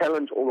 all the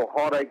challenge, all the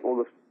heartache, all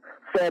the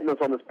sadness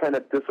on this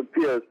planet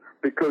disappears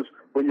because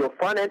when your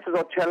finances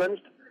are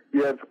challenged,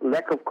 you have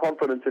lack of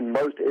confidence in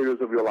most areas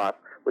of your life.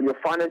 When your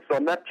finances are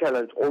not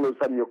challenged, all of a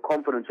sudden your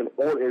confidence in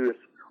all areas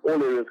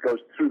goes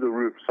through the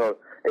roof. So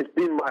it's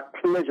been my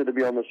pleasure to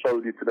be on the show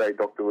with you today,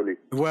 Dr. Willie.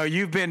 Well,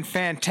 you've been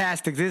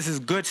fantastic. This is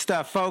good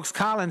stuff, folks.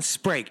 Colin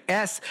Sprake,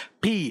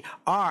 Sprake,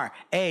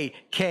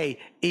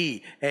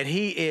 and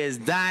he is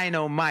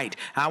dynamite.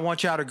 I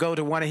want y'all to go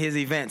to one of his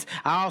events.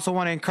 I also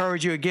want to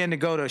encourage you again to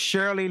go to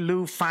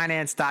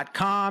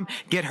ShirleyLouFinance.com,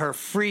 get her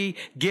free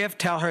gift.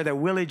 Tell her that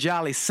Willie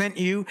Jolly sent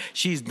you.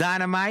 She's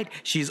dynamite.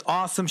 She's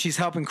awesome. She's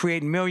helping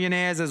create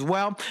millionaires as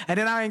well. And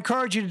then I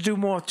encourage you to do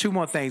two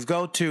more things.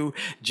 Go to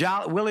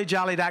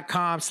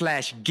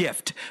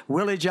WillieJolly.com/gift.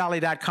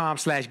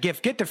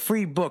 WillieJolly.com/gift. Get the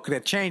free book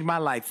that changed my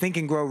life, Think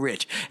and Grow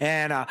Rich,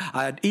 and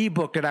an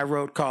ebook that I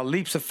wrote called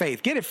Leaps of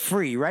Faith. Get it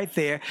free right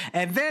there.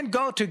 And then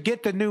go to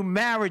get the new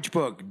marriage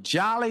book,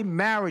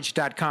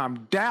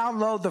 JollyMarriage.com.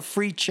 Download the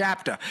free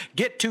chapter.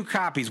 Get 2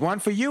 copies, one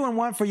for you and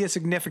one for your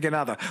significant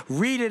other.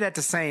 Read it at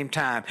the same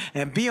time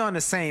and be on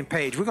the same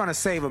page. We're going to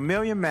save 1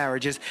 million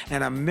marriages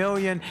and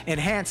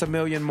enhance 1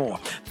 million more.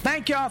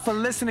 Thank y'all for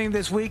listening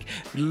this week.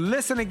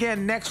 Listen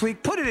again next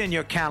week. Put it in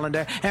your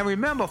calendar. And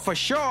remember, for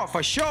sure,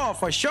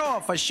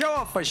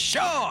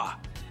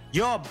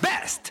 your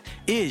best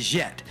is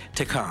yet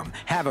to come.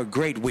 Have a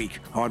great week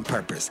on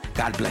purpose.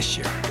 God bless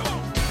you.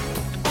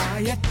 Are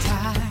you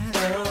tired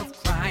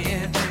of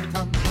crying and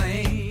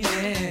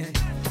complaining?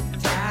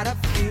 Tired of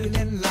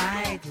feeling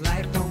like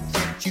life don't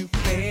treat you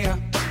fair?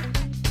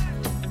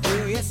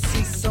 Do you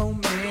see so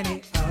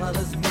many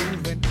others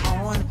moving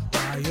on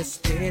while you're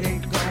steady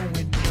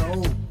going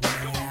nowhere?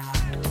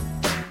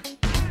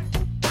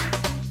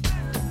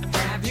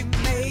 Have you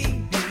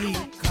maybe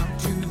come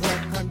to the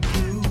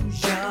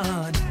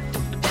conclusion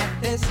that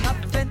there's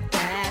nothing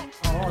at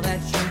all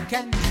that you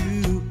can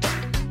do?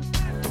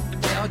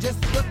 Well,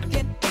 just look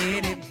in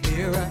any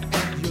mirror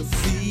and you'll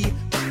see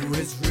who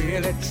is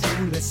really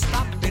truly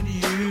stopping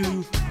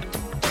you.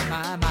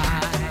 My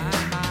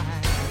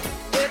mind.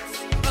 It's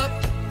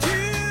up to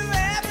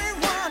every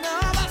one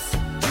of us to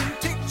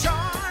take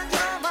charge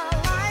of our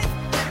life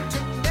and to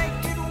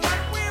make it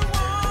what we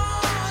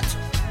want.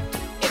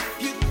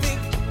 If you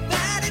think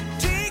that it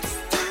takes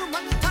too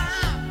much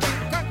time,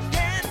 think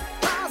again,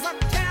 'cause I'm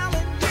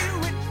telling you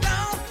it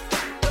don't.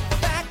 The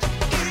fact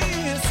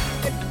is,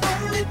 it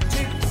only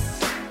takes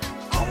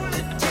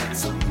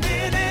a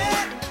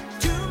minute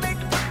to make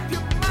up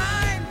your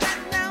mind,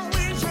 and now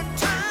is your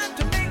time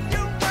to make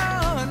your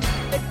run.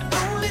 It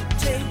only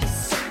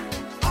takes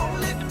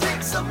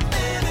a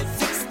minute,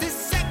 60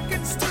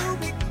 seconds to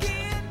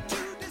begin to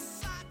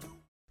decide.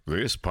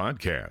 This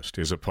podcast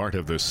is a part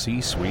of the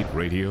C-Suite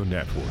Radio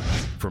Network.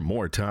 For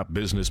more top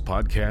business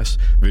podcasts,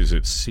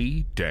 visit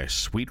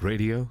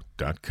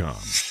c-suiteradio.com.